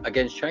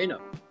against China,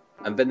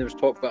 and then there was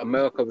talk that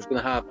America was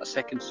going to have a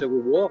second civil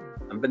war,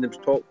 and then there was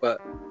talk that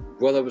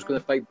brother was going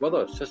to fight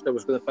brother, sister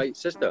was going to fight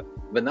sister.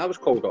 When that was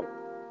called off,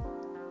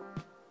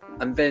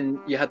 and then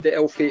you had the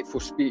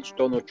ill-fateful speech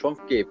Donald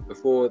Trump gave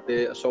before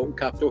the assault on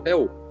Capitol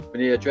Hill, when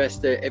he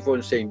addressed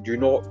everyone saying, "Do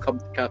not come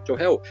to Capitol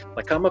Hill."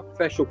 Like, I'm a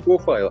professional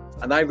profiler,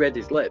 and I read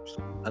his lips,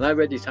 and I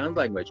read his hand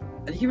language,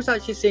 and he was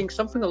actually saying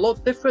something a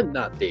lot different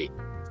that day.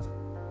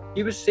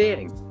 He was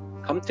saying,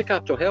 "Come to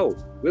Capitol Hill.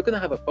 We're going to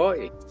have a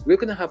party. We're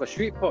going to have a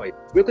street party.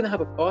 We're going to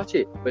have a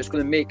party, but it's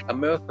going to make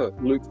America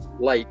look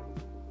like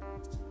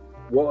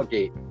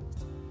Watergate.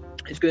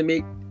 It's going to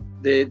make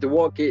the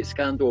Watergate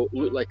scandal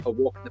look like a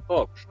walk in the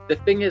park." The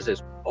thing is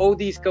all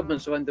these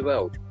governments around the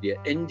world, be it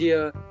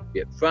India, be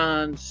it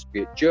France,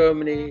 be it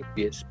Germany,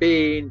 be it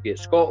Spain, be it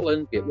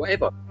Scotland, be it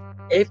whatever,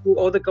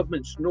 all the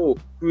governments know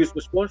who is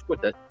responsible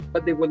for this,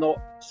 but they will not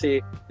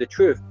say the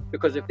truth,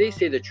 because if they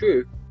say the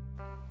truth,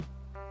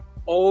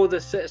 all the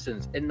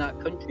citizens in that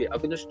country are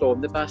going to storm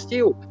the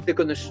Bastille. They're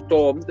going to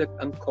storm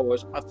and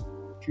cause a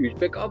huge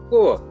big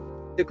uproar.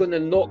 They're going to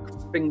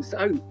knock things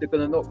out. They're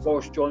going to knock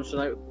Boris Johnson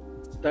out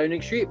of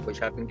Downing Street,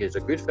 which I think is a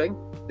good thing.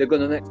 They're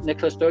going to knock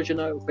Nicola Sturgeon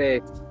out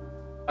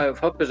of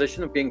her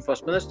position of being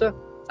First Minister,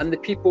 and the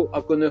people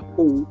are going to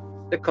hold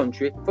the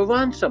country for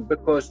ransom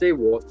because they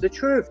want the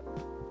truth.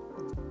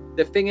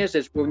 The thing is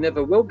we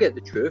never will get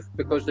the truth,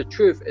 because the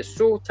truth is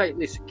so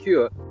tightly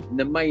secure in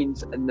the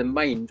minds and the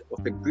mind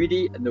of the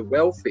greedy and the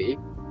wealthy,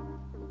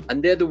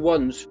 and they're the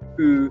ones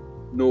who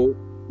know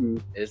who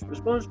is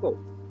responsible.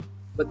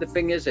 But the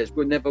thing is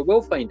we never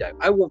will find out.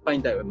 I won't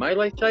find out in my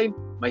lifetime.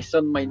 My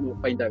son might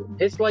not find out in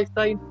his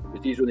lifetime,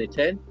 because he's only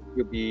 10.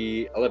 He'll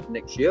be 11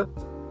 next year.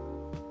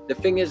 The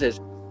thing is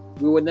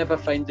we will never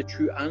find the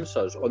true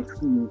answers on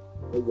who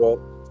or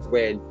what,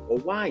 when or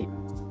why.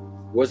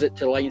 Was it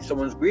to line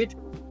someone's greed?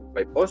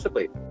 Quite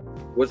possibly.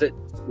 Was it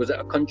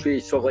a country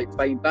sort of like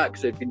fighting back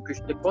so they'd been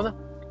pushed to the corner?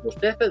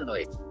 Most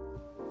definitely.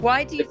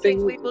 Why do you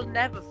think we will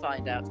never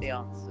find out the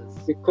answers?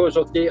 Because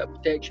of data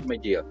protection, my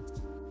dear.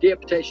 Data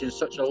protection is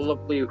such a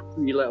lovely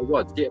three-letter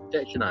word. Data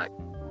Protection Act.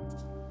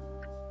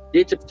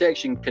 Data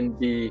protection can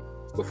be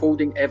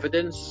withholding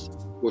evidence,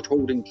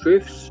 withholding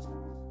truths,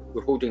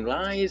 withholding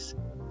lies,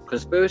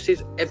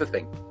 conspiracies,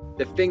 everything.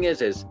 The thing is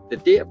the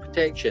data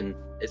protection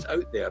is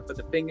out there, but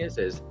the thing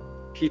is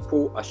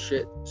people are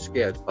shit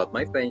scared. Pardon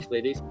my French,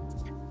 ladies.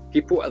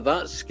 People are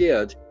that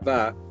scared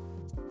that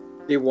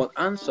they want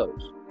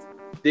answers.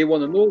 They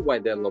want to know why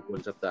their loved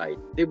ones have died.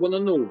 They want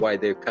to know why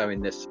they're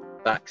carrying this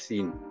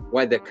vaccine,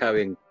 why they're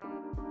carrying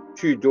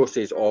 2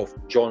 doses of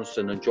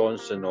Johnson &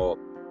 Johnson or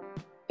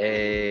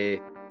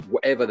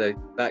whatever the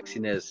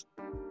vaccine is.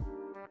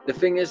 The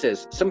thing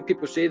is some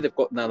people say they've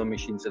got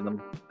nanomachines in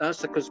them.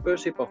 That's the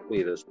conspiracy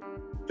believers.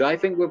 Do I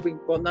think we've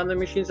got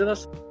nanomachines in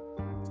us?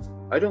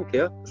 I don't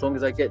care, as long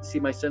as I get to see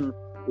my son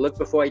live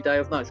before I die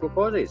of natural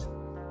causes.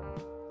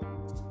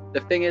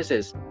 The thing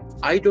is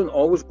I don't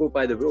always go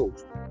by the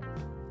rules.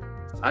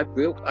 I've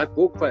broke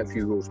quite a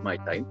few rules in my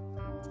time.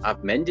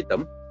 I've mended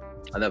them,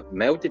 and I've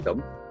melded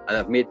them, and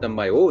I've made them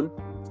my own.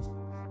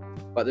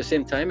 But at the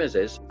same time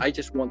I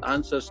just want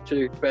answers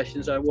to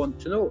questions I want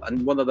to know,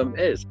 and one of them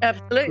is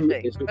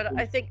absolutely. But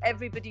I think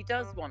everybody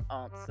does want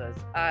answers.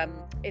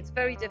 It's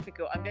very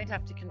difficult. I'm going to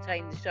have to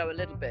contain the show a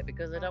little bit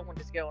because I don't want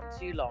it to go on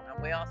too long,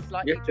 and we are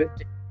slightly drifting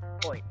to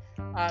the point.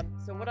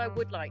 So what I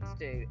would like to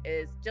do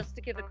is just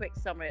to give a quick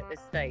summary at this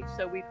stage.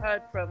 So we've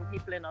heard from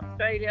people in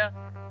Australia,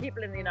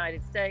 people in the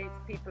United States,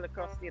 people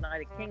across the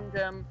United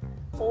Kingdom,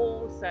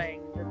 all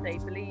saying that they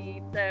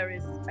believe there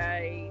is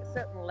a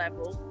certain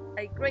level,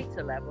 a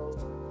greater level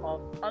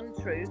of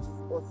untruths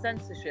or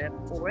censorship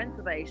or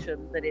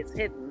information that is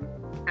hidden,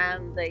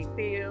 and they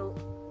feel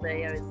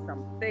there is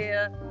some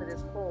fear that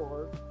is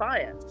caused by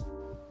it.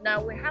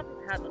 Now, we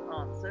haven't had an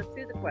answer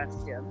to the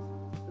question.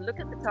 Look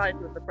at the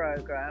title of the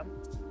program.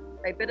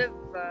 A bit of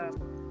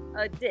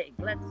a dig,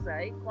 let's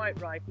say,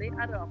 quite rightly,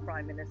 at our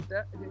Prime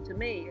Minister, who to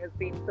me has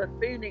been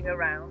buffooning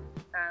around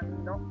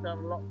and not done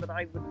a lot that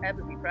I would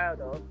ever be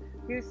proud of,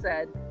 who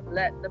said,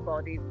 let the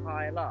bodies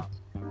pile up.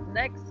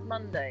 Next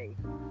Monday,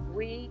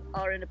 we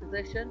are in a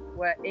position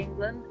where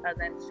England, and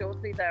then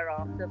shortly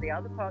thereafter, the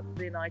other parts of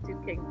the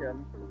United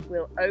Kingdom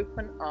will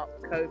open up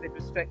COVID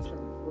restrictions,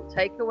 will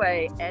take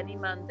away any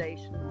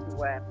mandation to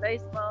wear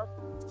face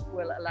masks,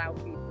 will allow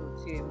people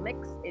to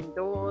mix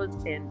indoors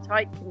in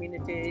tight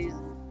communities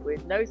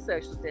with no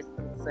social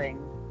distancing,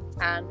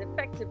 and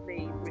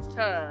effectively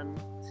return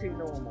to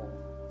normal.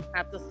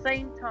 At the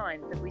same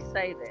time that we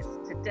say this,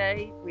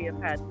 today we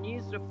have had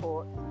news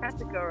reports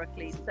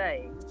categorically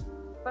saying,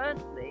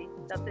 firstly,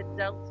 that the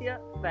Delta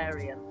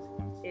variant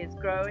is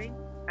growing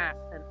at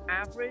an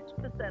average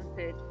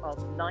percentage of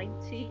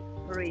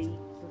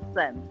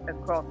 93%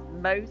 across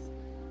most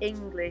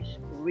English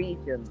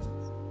regions.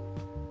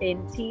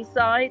 In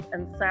Teesside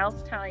and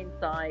South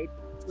Tyneside,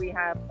 we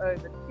have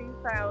over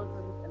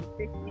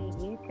 2,050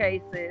 new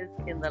cases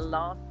in the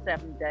last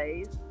 7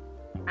 days,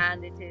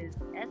 and it is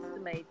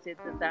estimated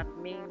that that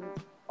means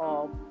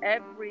of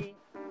every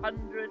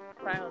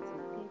 100,000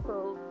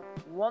 people,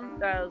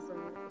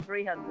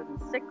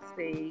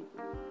 1,360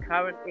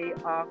 currently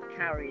are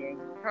carrying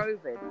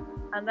COVID.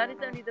 And that is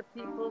only the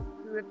people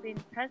who have been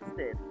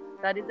tested.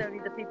 That is only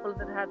the people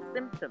that have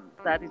symptoms.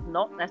 That is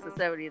not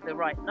necessarily the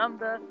right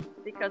number,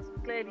 because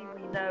clearly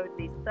we know at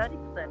least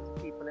 30% of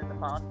people in the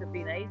past have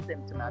been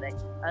asymptomatic,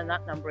 and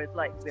that number is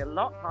likely to be a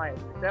lot higher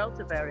with the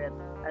Delta variant,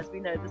 as we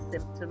know the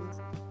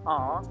symptoms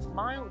are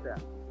milder.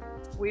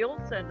 We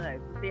also know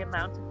that the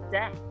amount of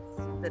deaths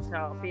that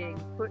are being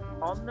put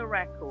on the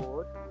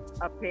record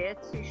appear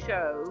to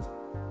show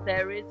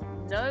there is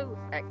no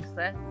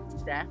excess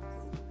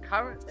deaths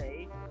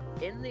currently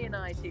in the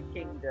United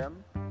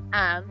Kingdom,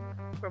 and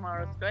from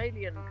our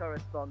Australian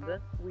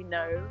correspondent, we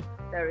know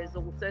there is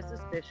also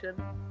suspicion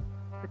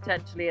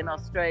potentially in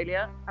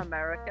Australia,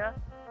 America,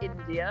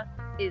 India,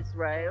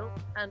 Israel,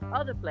 and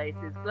other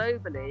places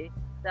globally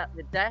that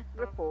the death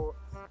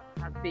reports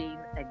have been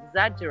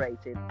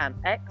exaggerated, and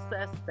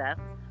excess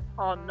deaths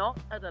are not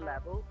at a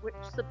level which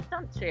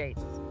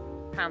substantiates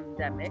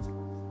pandemic,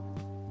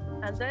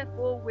 and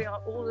therefore we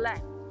are all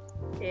left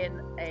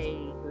in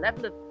a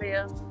level of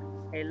fear,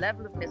 a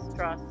level of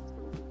mistrust,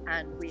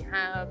 and we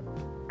have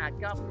a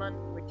government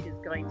which is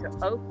going to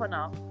open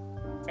up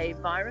a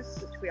virus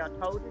which we are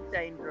told is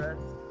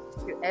dangerous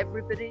to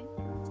everybody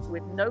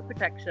with no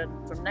protection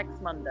from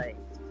next Monday.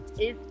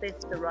 Is this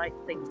the right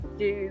thing to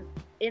do,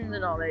 in the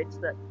knowledge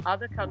that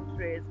other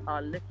countries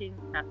are looking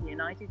at the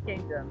United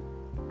Kingdom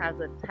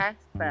as a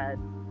test bed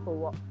for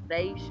what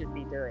they should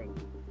be doing?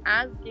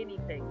 As guinea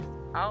pigs,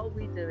 are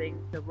we doing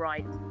the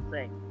right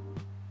thing?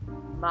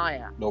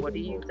 Maya, what do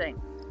you think?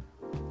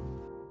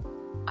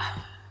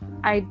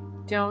 I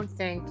don't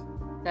think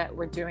that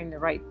we're doing the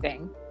right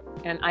thing.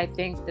 And I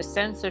think the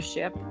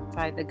censorship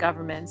by the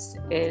governments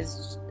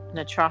is an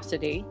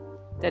atrocity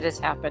that is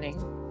happening.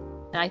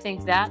 And I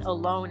think that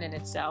alone in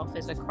itself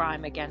is a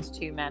crime against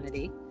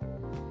humanity.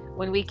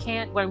 When we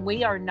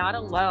are not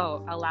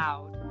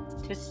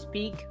allowed to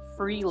speak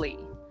freely,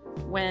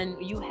 when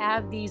you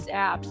have these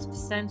apps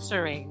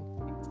censoring,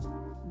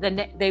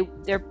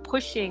 they're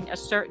pushing a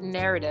certain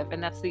narrative,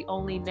 and that's the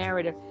only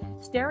narrative.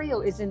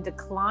 Stereo is in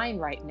decline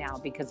right now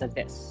because of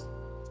this.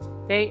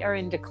 They are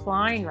in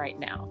decline right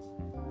now.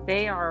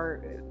 They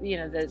are,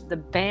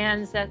 the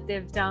bans that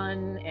they've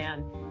done,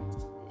 and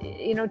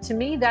to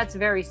me that's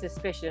very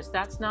suspicious.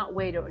 That's not a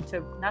way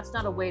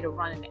to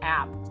run an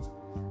app.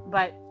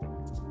 But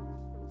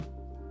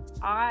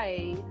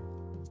I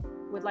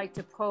would like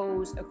to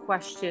pose a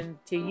question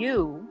to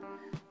you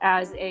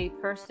as a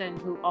person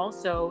who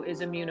also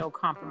is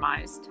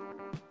immunocompromised.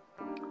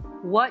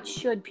 What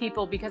should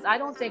people, because I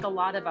don't think a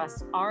lot of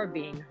us are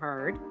being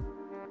heard.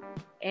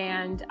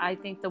 And I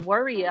think the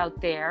worry out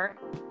there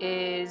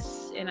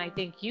is, and I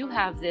think you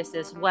have this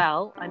as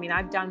well. I mean,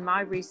 I've done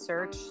my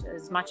research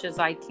as much as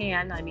I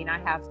can. I mean, I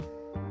have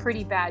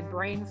pretty bad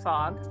brain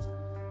fog.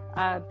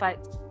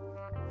 But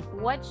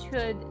what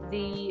should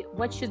the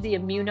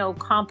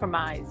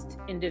immunocompromised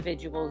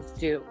individuals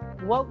do?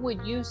 What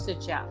would you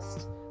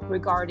suggest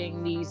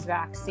regarding these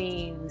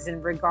vaccines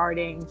and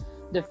regarding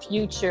the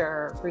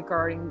future,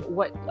 regarding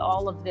what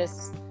all of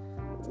this?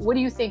 What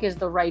do you think is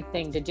the right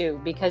thing to do?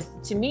 Because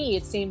to me,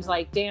 it seems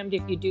like damned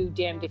if you do,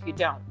 damned if you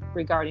don't,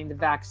 regarding the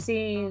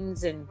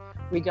vaccines and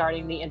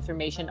regarding the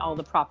information, all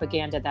the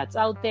propaganda that's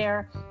out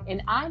there.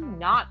 And I'm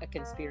not a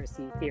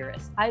conspiracy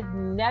theorist. I've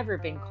never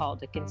been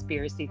called a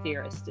conspiracy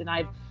theorist. And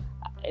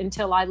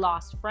until I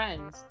lost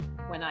friends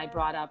when I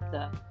brought up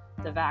the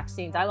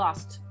vaccines, I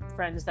lost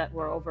friends that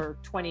were over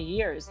 20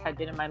 years, had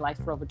been in my life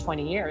for over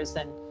 20 years.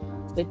 And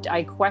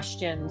I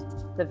questioned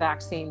the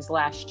vaccines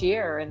last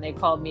year, and they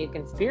called me a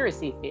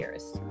conspiracy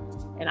theorist.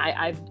 And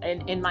I've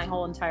in my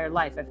whole entire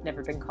life, I've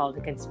never been called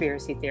a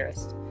conspiracy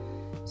theorist.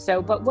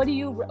 So, but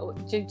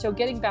so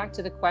getting back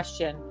to the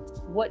question,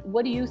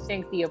 what do you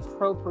think the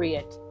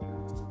appropriate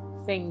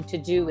thing to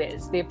do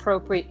is, the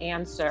appropriate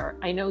answer?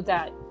 I know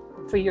that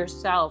for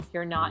yourself,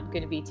 you're not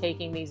going to be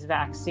taking these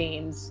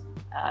vaccines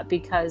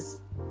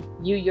because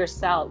you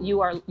yourself,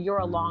 you're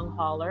a long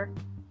hauler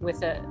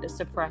with a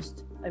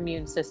suppressed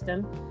immune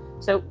system.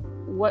 So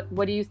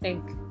what do you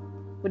think?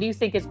 What do you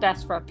think is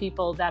best for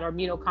people that are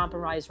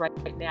immunocompromised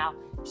right now,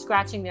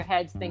 scratching their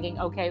heads thinking,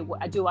 okay,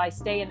 do I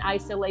stay in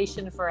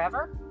isolation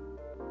forever?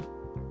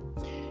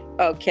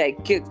 Okay,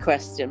 good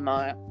question,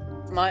 Maya.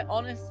 My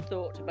honest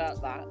thought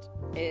about that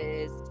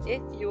is,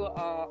 if you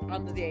are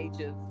under the age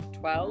of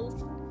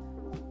 12,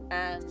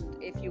 and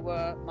if you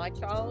were my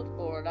child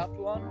or a loved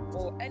one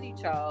or any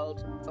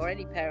child or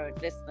any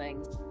parent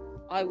listening,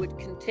 I would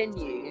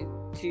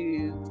continue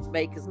to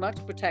make as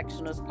much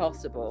protection as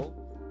possible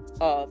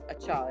of a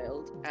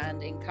child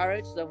and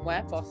encourage them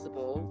where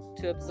possible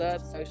to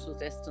observe social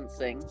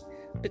distancing,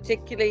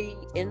 particularly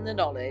in the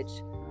knowledge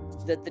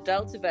that the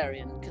Delta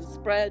variant can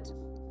spread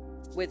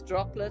with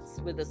droplets,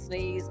 with a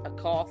sneeze, a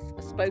cough,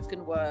 a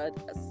spoken word,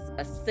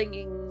 a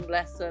singing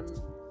lesson.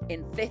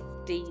 In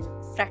 15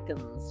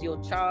 seconds,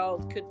 your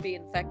child could be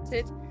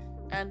infected,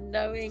 and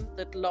knowing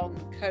that long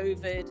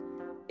COVID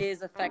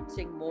is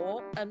affecting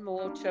more and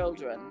more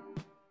children,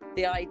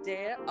 the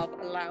idea of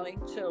allowing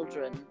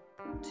children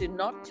to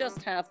not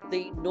just have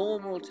the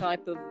normal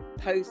type of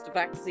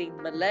post-vaccine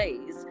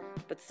malaise,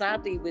 but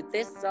sadly with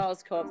this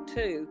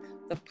SARS-CoV-2,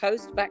 the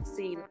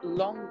post-vaccine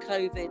long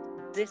COVID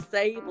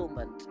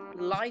disablement,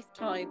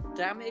 lifetime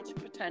damage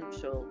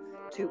potential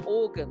to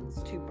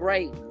organs, to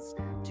brains,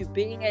 to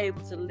being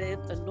able to live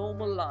a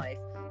normal life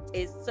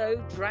is so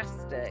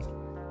drastic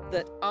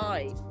that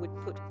I would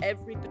put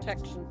every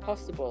protection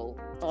possible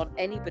on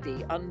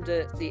anybody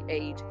under the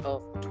age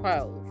of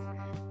 12.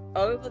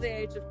 Over the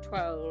age of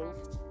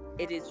 12,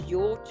 it is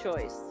your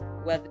choice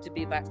whether to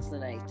be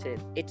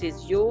vaccinated. It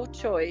is your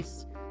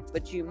choice,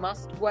 but you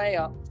must weigh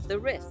up the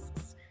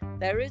risks.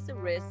 There is a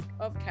risk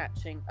of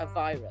catching a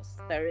virus.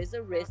 There is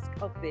a risk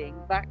of being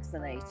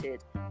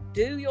vaccinated.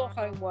 Do your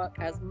homework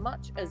as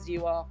much as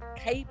you are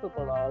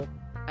capable of,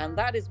 and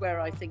that is where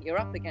I think you're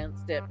up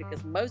against it,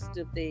 because most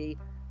of the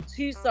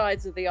two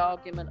sides of the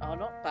argument are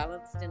not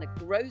balanced in a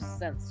gross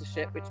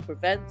censorship which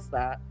prevents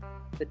that.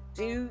 But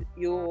do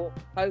your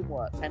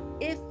homework. And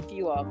if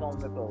you are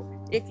vulnerable,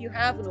 if you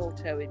have an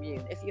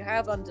autoimmune, if you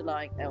have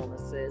underlying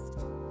illnesses,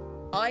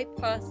 I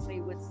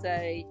personally would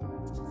say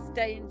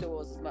stay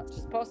indoors as much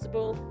as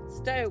possible,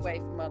 stay away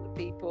from other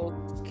people,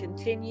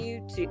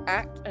 continue to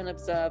act and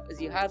observe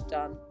as you have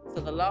done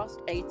for the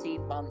last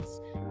 18 months,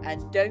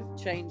 and don't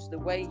change the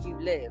way you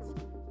live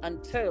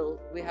until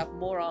we have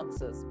more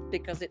answers,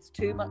 because it's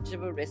too much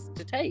of a risk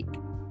to take.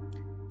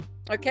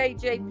 Okay,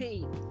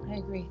 JP, I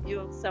agree.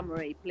 Your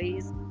summary,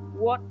 please.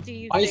 What do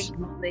you think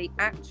on the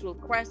actual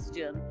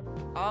question?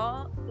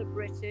 Are the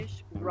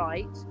British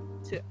right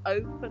to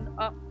open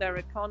up their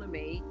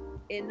economy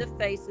in the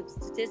face of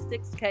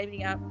statistics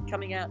coming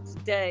out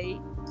today,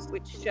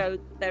 which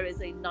showed that there is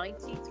a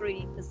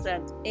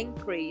 93%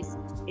 increase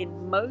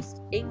in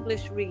most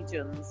English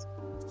regions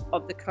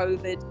of the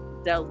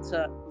COVID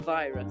Delta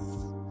virus?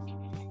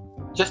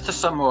 Just to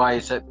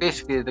summarise it,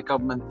 basically the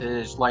government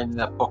is lining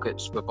their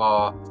pockets with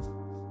our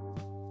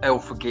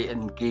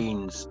ill-forgotten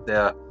gains.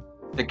 They're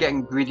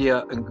getting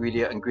greedier and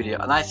greedier and greedier.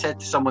 And I said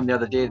to someone the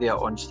other day there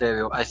on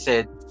stereo, I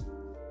said,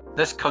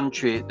 this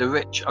country, the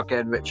rich are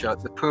getting richer,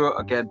 the poor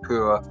are getting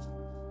poorer,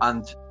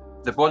 and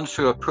the ones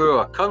who are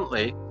poorer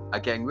currently are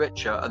getting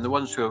richer, and the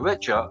ones who are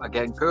richer are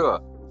getting poorer.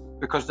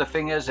 Because the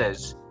thing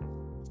is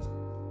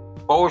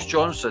Boris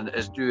Johnson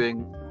is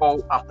doing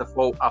fault after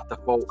fault after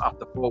fault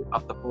after fault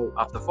after fault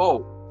after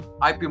fault.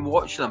 I've been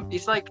watching him.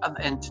 He's like an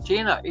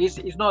entertainer. He's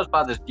not as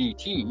bad as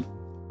DT,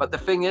 but the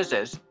thing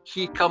is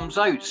he comes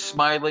out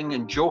smiling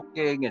and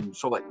joking and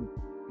sort of like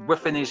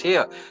whiffing his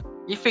hair.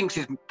 He thinks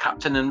he's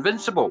Captain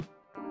Invincible.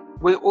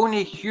 We're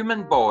only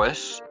human,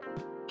 Boris.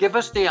 Give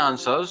us the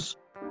answers,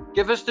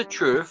 give us the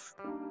truth,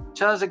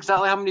 tell us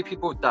exactly how many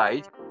people have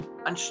died,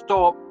 and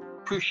stop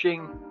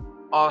pushing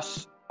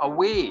us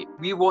away.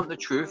 We want the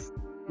truth.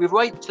 We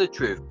right to the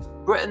truth.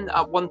 Britain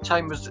at one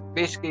time was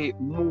basically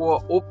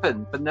more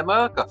open than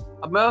America.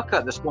 America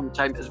at this one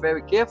time is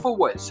very careful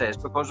what it says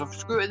because of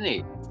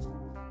scrutiny.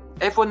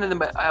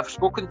 Everyone I've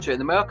spoken to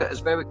in America is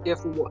very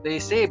careful what they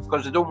say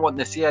because they don't want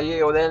the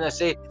CIA or the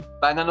NSA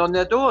banging on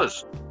their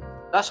doors.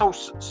 That's how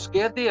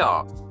scared they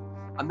are.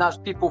 And that's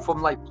people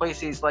from like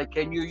places like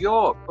New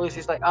York,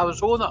 places like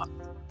Arizona,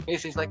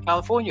 places like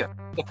California.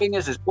 The thing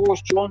is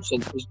Boris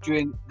Johnson is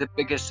doing the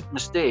biggest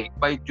mistake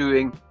by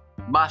doing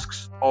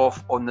masks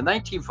off on the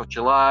 19th of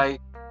July.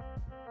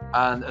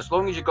 And as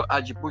long as you've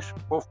had your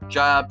both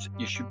jabs,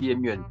 you should be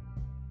immune.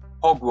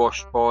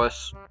 Hogwash,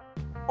 Boris.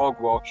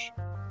 Hogwash.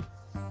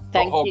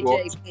 Thank you,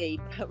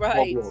 JP.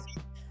 Right. Hogwash.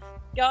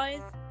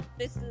 Guys,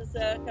 this has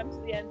come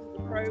to the end of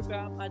the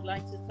program. I'd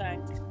like to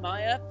thank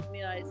Maya from the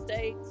United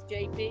States,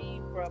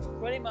 JP from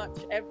pretty much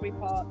every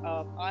part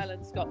of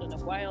Ireland, Scotland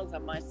and Wales,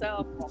 and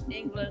myself from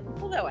England,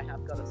 although I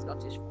have got a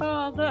Scottish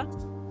father.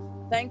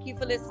 Thank you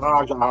for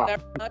listening very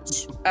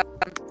much.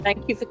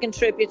 Thank you for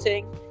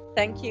contributing.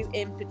 Thank you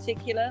in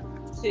particular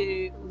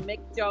to Mick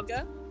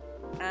Jogger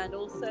and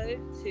also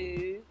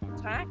to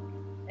TAC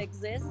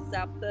exists,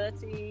 South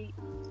 30,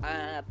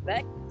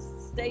 Bex,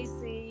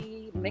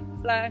 Stacey,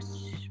 Mick Flash,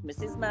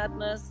 Mrs.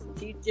 Madness,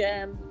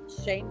 T-Gem,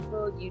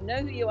 Shameful. You know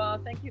who you are.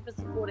 Thank you for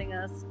supporting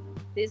us.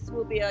 This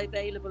will be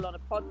available on a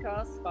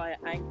podcast via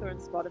Anchor and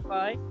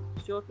Spotify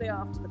shortly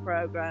after the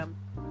program.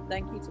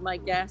 Thank you to my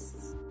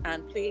guests,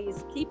 and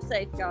please keep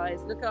safe,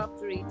 guys. Look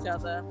after each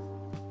other,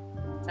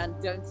 and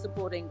don't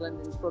support England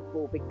in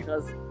football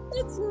because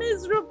it's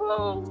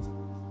miserable.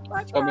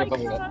 Bye bye,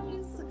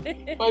 guys.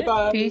 Bye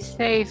bye.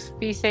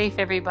 Be safe,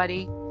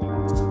 everybody.